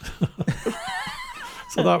straights."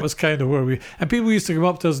 So that was kind of where we... And people used to come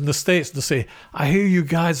up to us in the States and say, "I hear you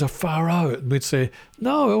guys are far out." And we'd say,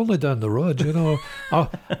 "No, only down the road, you know.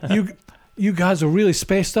 You guys are really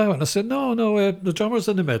spaced out." And I said, no, the drummer's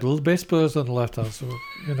in the middle, the bass player's on the left hand. So,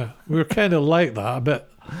 you know, we were kind of like that, a bit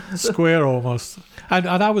square almost. And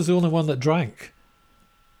I was the only one that drank.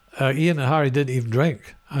 Ian and Harry didn't even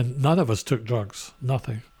drink. And none of us took drugs.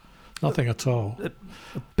 Nothing at all.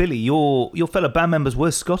 Billy, your fellow band members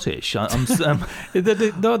were Scottish.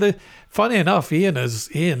 Funny enough,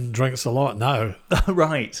 Ian drinks a lot now.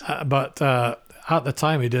 Right. But at the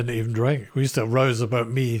time, he didn't even drink. We used to rouse about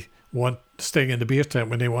me staying in the beer tent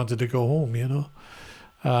when they wanted to go home, you know.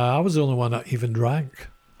 I was the only one that even drank.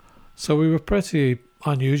 So we were pretty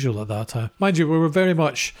unusual at that time. Mind you, we were very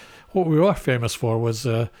much... What we were famous for was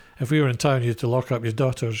if we were in town, you had to lock up your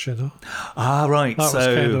daughters, you know. Ah, right. That was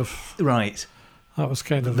kind of... Right. That was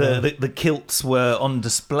kind of... The kilts were on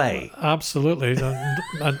display. Absolutely.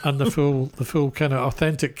 and the full kind of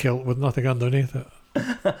authentic kilt with nothing underneath it.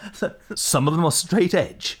 Some of them are straight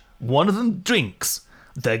edge. One of them drinks.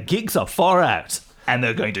 Their gigs are far out. And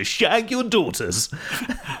they're going to shag your daughters.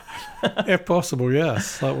 If possible,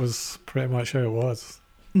 yes. That was pretty much how it was.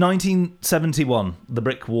 1971, the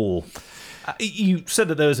brick wall. You said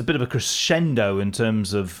that there was a bit of a crescendo in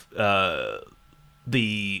terms of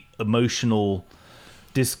the emotional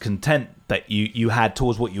discontent that you had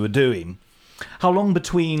towards what you were doing. How long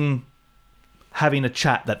between having a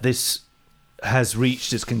chat that this has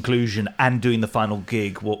reached its conclusion and doing the final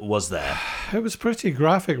gig was there? It was pretty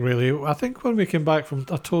graphic, really. I think when we came back from,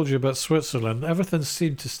 I told you about Switzerland, everything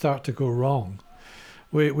seemed to start to go wrong.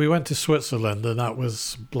 We went to Switzerland, and that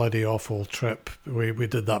was a bloody awful trip. We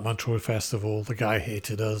did that Montreux Festival. The guy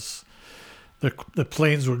hated us. The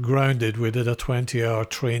planes were grounded. We did a 20-hour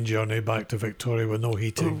train journey back to Victoria with no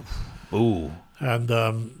heating. Ooh. And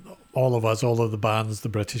all of the bands, the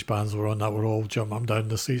British bands were on that, were all jumping down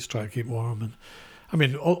the seats trying to keep warm. And I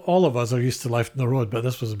mean, all of us are used to life on the road, but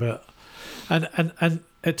this was a bit... And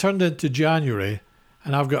it turned into January,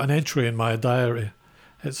 and I've got an entry in my diary.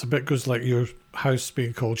 It's a bit goes like your house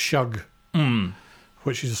being called Shug,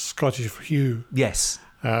 which is Scottish for Hugh. Yes.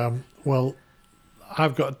 Well,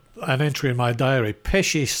 I've got an entry in my diary.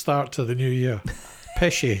 Pishy start to the new year.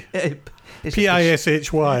 Pishy. Pishy.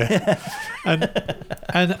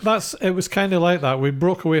 and it was kind of like that. We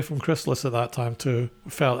broke away from Chrysalis at that time too.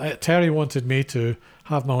 Terry wanted me to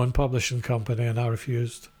have my own publishing company, and I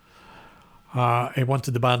refused. He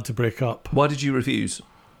wanted the band to break up. Why did you refuse?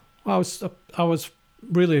 I was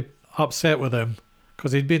really upset with him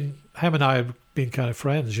because him and I had been kind of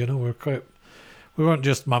friends, you know. We weren't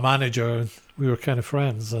just my manager, we were kind of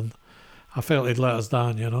friends, and I felt he'd let us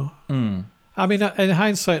down, you know. I mean, in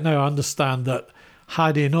hindsight now, I understand that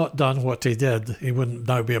had he not done what he did, he wouldn't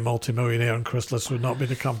now be a multimillionaire, and Chrysalis would not be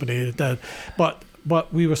the company he did. But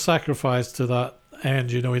we were sacrificed to that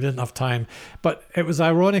end, you know. He didn't have time. But it was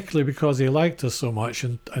ironically because he liked us so much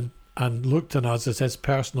and looked on us as his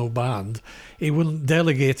personal band, he wouldn't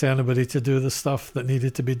delegate anybody to do the stuff that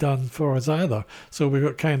needed to be done for us either. So we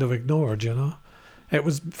got kind of ignored, you know. It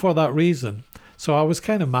was for that reason. So I was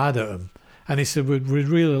kind of mad at him. And he said, we'd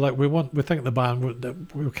really like, we think the band,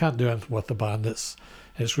 we can't do anything with the band. It's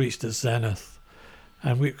reached its zenith.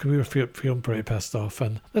 And we were feeling pretty pissed off.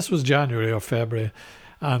 And this was January or February.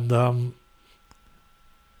 And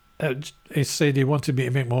he said he wanted me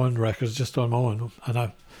to make my own records just on my own.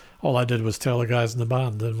 And all I did was tell the guys in the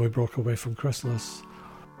band, and we broke away from Chrysalis.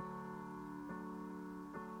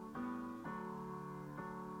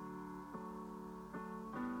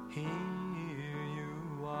 Here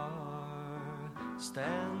you are,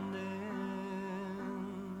 standing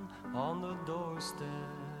on the doorstep,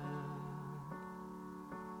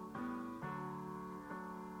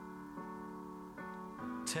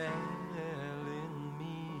 telling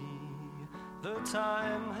me the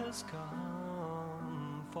time has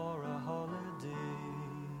come for a holiday.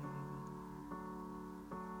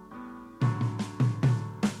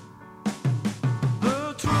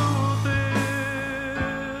 The truth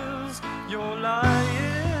is you're lying,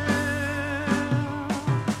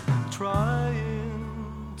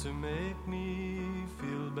 trying to make me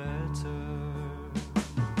feel better.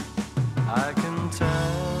 I can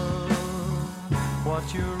tell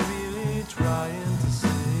what you're really trying to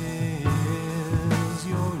say is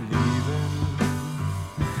you're leaving.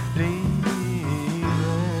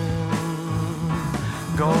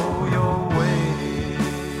 Go your way,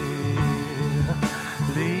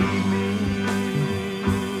 leave me,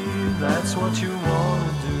 that's what you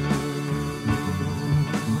want to do,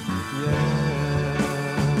 yeah.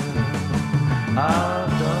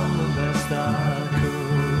 I've done the best I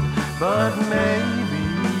could, but maybe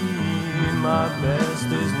my best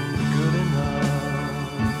isn't good enough.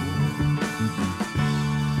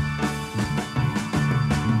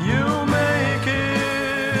 You make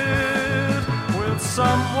it with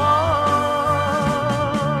someone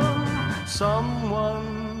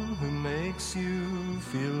who makes you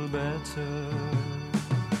feel better.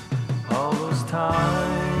 All those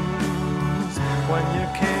times when you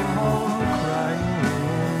came home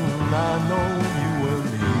crying, I know you were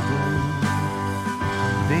leaving.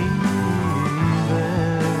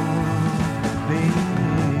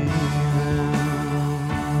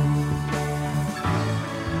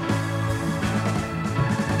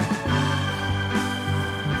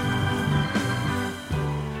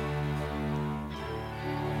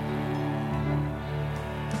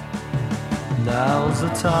 Now's the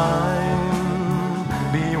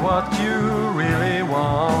time, be what you really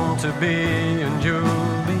want to be, and you'll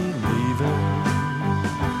be leaving.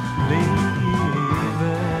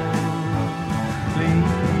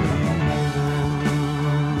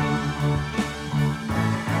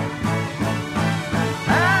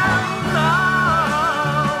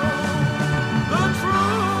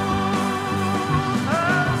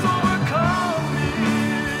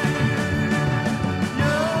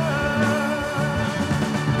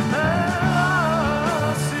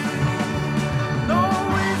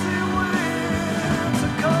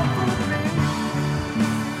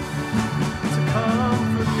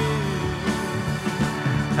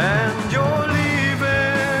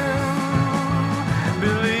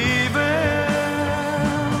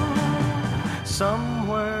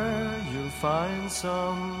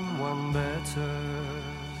 Someone better.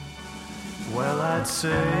 Well, I'd say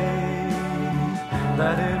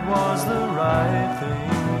that it was the right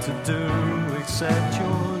thing to do, except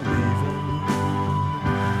you're leaving.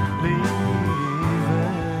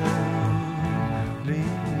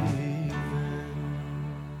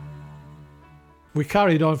 We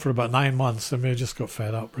carried on for about 9 months, and we just got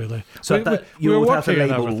fed up, really. So we were working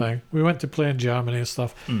on everything. We went to play in Germany and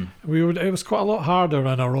stuff. It was quite a lot harder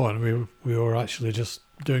on our own. We were actually just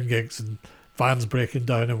doing gigs and vans breaking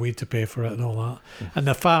down and we had to pay for it and all that. And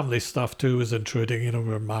the family stuff too was intruding. You know, we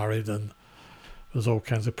were married and there was all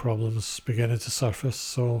kinds of problems beginning to surface.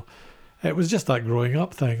 So it was just that growing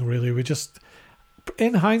up thing, really. We just,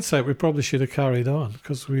 in hindsight, we probably should have carried on,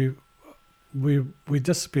 because we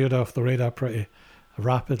disappeared off the radar pretty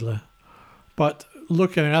rapidly. But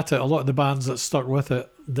looking at it, a lot of the bands that stuck with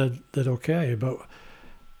it did okay. But,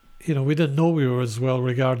 you know, we didn't know we were as well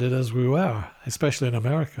regarded as we were, especially in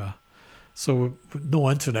America. So with no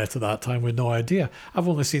internet at that time, with no idea. I've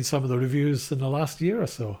only seen some of the reviews in the last year or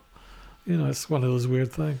so. You know, it's one of those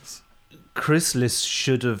weird things. Chrysalis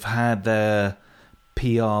should have had their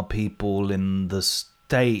PR people in the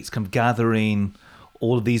States kind of gathering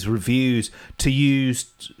all of these reviews to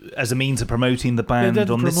use as a means of promoting the band on this side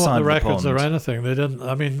of the pond. They didn't promote the records or anything. They didn't.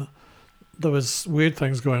 I mean, there was weird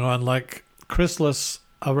things going on. Like Chrysalis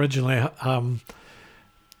originally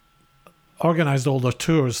organised all their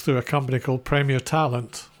tours through a company called Premier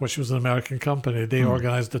Talent, which was an American company. They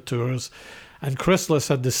organised the tours. And Chrysalis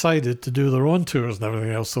had decided to do their own tours and everything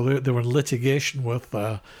else. So they were in litigation with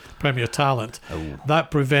Premier Talent. Oh. That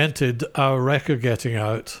prevented our record getting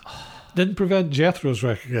out. Didn't prevent Jethro's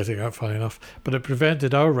record getting out, funny enough, but it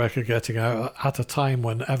prevented our record getting out at a time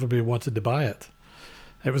when everybody wanted to buy it.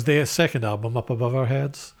 It was their second album, Up Above Our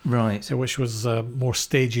Heads. Right. Which was a more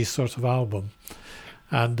stagey sort of album.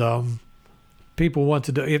 And people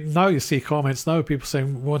wanted to... Now you see comments now, people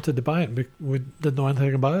saying we wanted to buy it, and we didn't know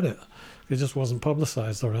anything about it. It just wasn't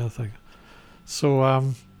publicised or anything. So, I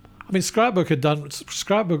mean, Scrapbook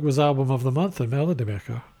was Album of the Month in Melody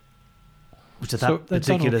Maker. Which at that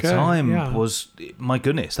particular time was, my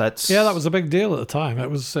goodness, that's... Yeah, that was a big deal at the time. It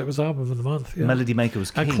was Album of the Month. Yeah. Melody Maker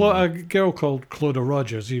was king. And a girl called Clodagh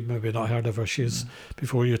Rogers, you maybe not heard of her, she's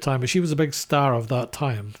before your time, but she was a big star of that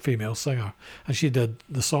time, female singer. And she did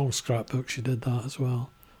the song Scrapbook, she did that as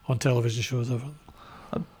well, on television shows.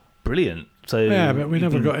 Brilliant. So yeah, but we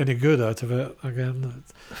never got any good out of it again.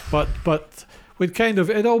 But we'd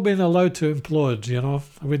it'd all been allowed to implode, you know.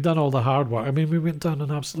 We'd done all the hard work. I mean, we went down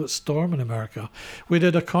an absolute storm in America. We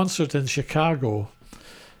did a concert in Chicago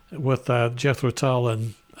with Jethro Tull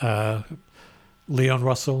and Leon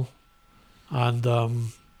Russell and,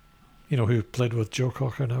 who played with Joe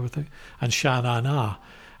Cocker and everything, and Shan Anna.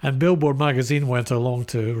 And Billboard magazine went along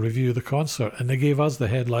to review the concert, and they gave us the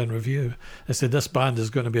headline review. They said, this band is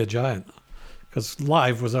going to be a giant. Because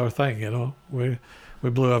live was our thing, you know. We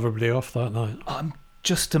blew everybody off that night. I'm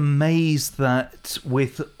just amazed that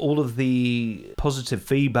with all of the positive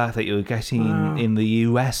feedback that you were getting in the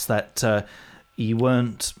US, that you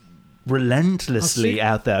weren't relentlessly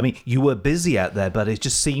out there. I mean, you were busy out there, but it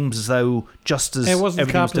just seems as though just as it wasn't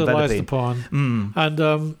capitalised upon. And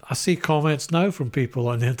I see comments now from people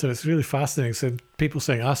on the internet. It's really fascinating. People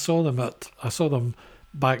saying, I saw them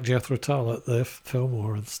back Jethro Tull at the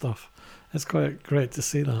Fillmore and stuff. It's quite great to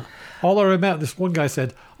see that. All I remember, this one guy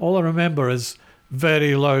said, all I remember is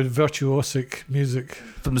very loud, virtuosic music.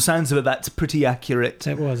 From the sounds of it, that's pretty accurate.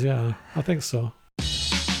 It was, yeah. I think so.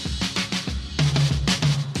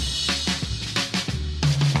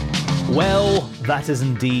 Well, that is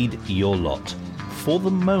indeed your lot. For the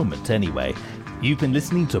moment, anyway. You've been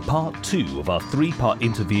listening to part 2 of our 3-part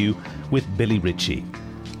interview with Billy Ritchie.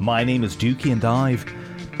 My name is Dukey and I've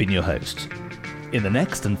been your host. In the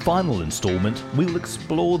next and final instalment, we'll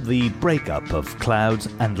explore the breakup of Clouds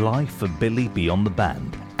and life for Billy beyond the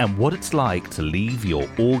band, and what it's like to leave your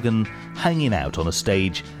organ hanging out on a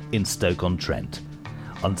stage in Stoke-on-Trent.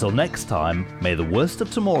 Until next time, may the worst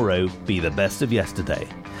of tomorrow be the best of yesterday.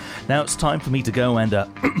 Now it's time for me to go and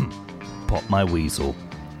pop my weasel.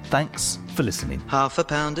 Thanks for listening. Half a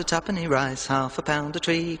pound of tuppenny rice, half a pound of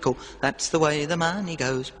treacle. That's the way the money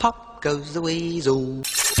goes. Pop goes the weasel.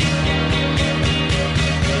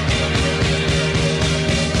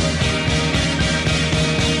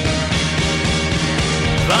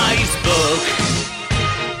 Facebook.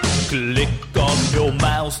 Click on your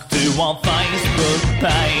mouse to our Facebook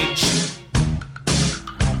page.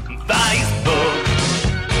 Facebook.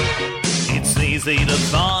 It's easy to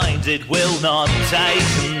find, it will not take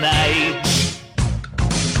an age.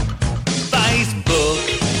 Facebook.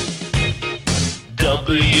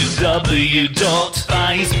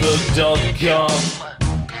 www.facebook.com/.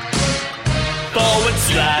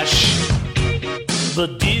 The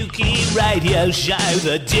Dukey Radio Show,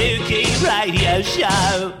 the Dukey Radio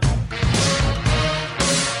Show.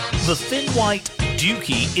 The thin white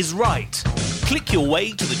Dukey is right. Click your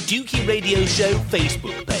way to the Dukey Radio Show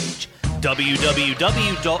Facebook page.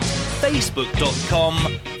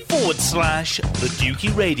 www.facebook.com/The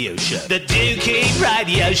Dukey Radio Show. The Dukey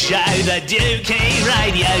Radio Show, the Dukey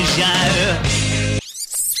Radio Show.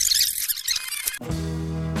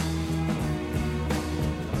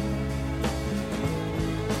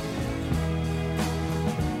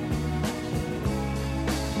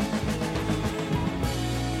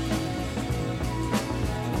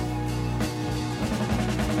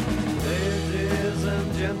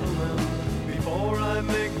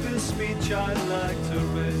 I'd like to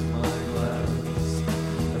raise my glass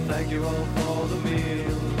and thank you all for the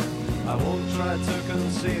meal. I won't try to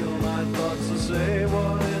conceal my thoughts or say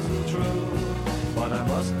what isn't true. But I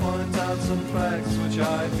must point out some facts which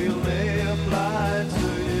I feel may apply to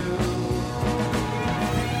you.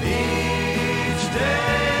 Each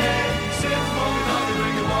day, sits smoking on the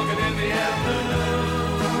drink and walking in the afternoon.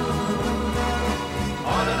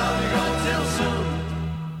 On and on you go till soon.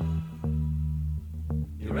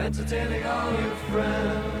 You're entertaining all your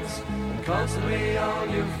friends and constantly on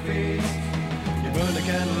your feet. You burn a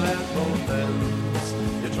candle at both ends.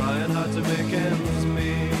 You're trying hard to make ends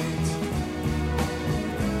meet.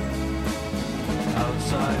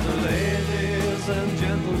 Outside the ladies and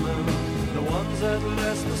gentlemen, the ones at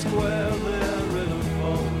Leicester Square, they're in a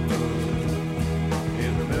phone booth.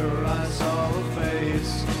 In the mirror I saw a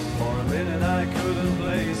face. For a minute I couldn't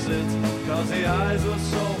place it, 'cause the eyes were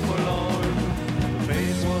so forlorn. The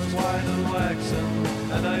face was white and waxen,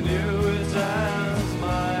 and I knew it as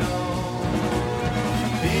my own.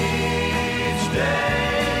 Each day,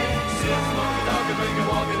 sits smoking, talking, drinking,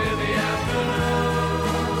 walking in the afternoon.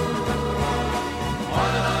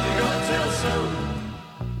 On and on you go till soon.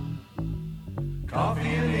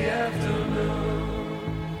 Coffee in the afternoon,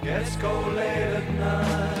 gets cold late at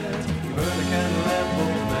night. You burn a candle at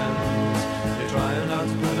both ends, you're trying not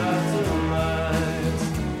to put out the light.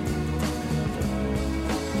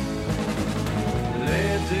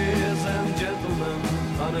 Ladies and gentlemen,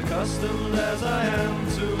 unaccustomed as I am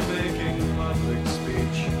to making public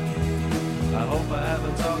speech, I hope I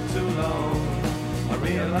haven't talked too long. I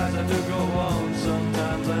realize I do go on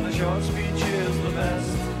sometimes, and a short speech is the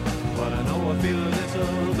best. But I know I feel a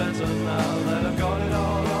little better now that I've got it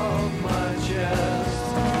all off my chest.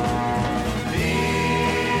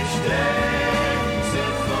 Each day,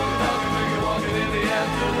 sits smoking, talking, drinking, walking in the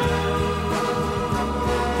afternoon.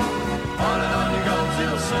 On and on you go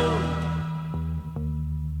till soon.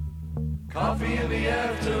 Coffee in the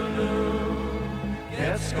afternoon,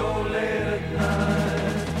 gets cold late at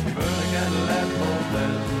night. You burn a candle at both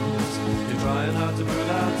ends, you're trying not to put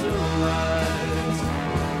out the light.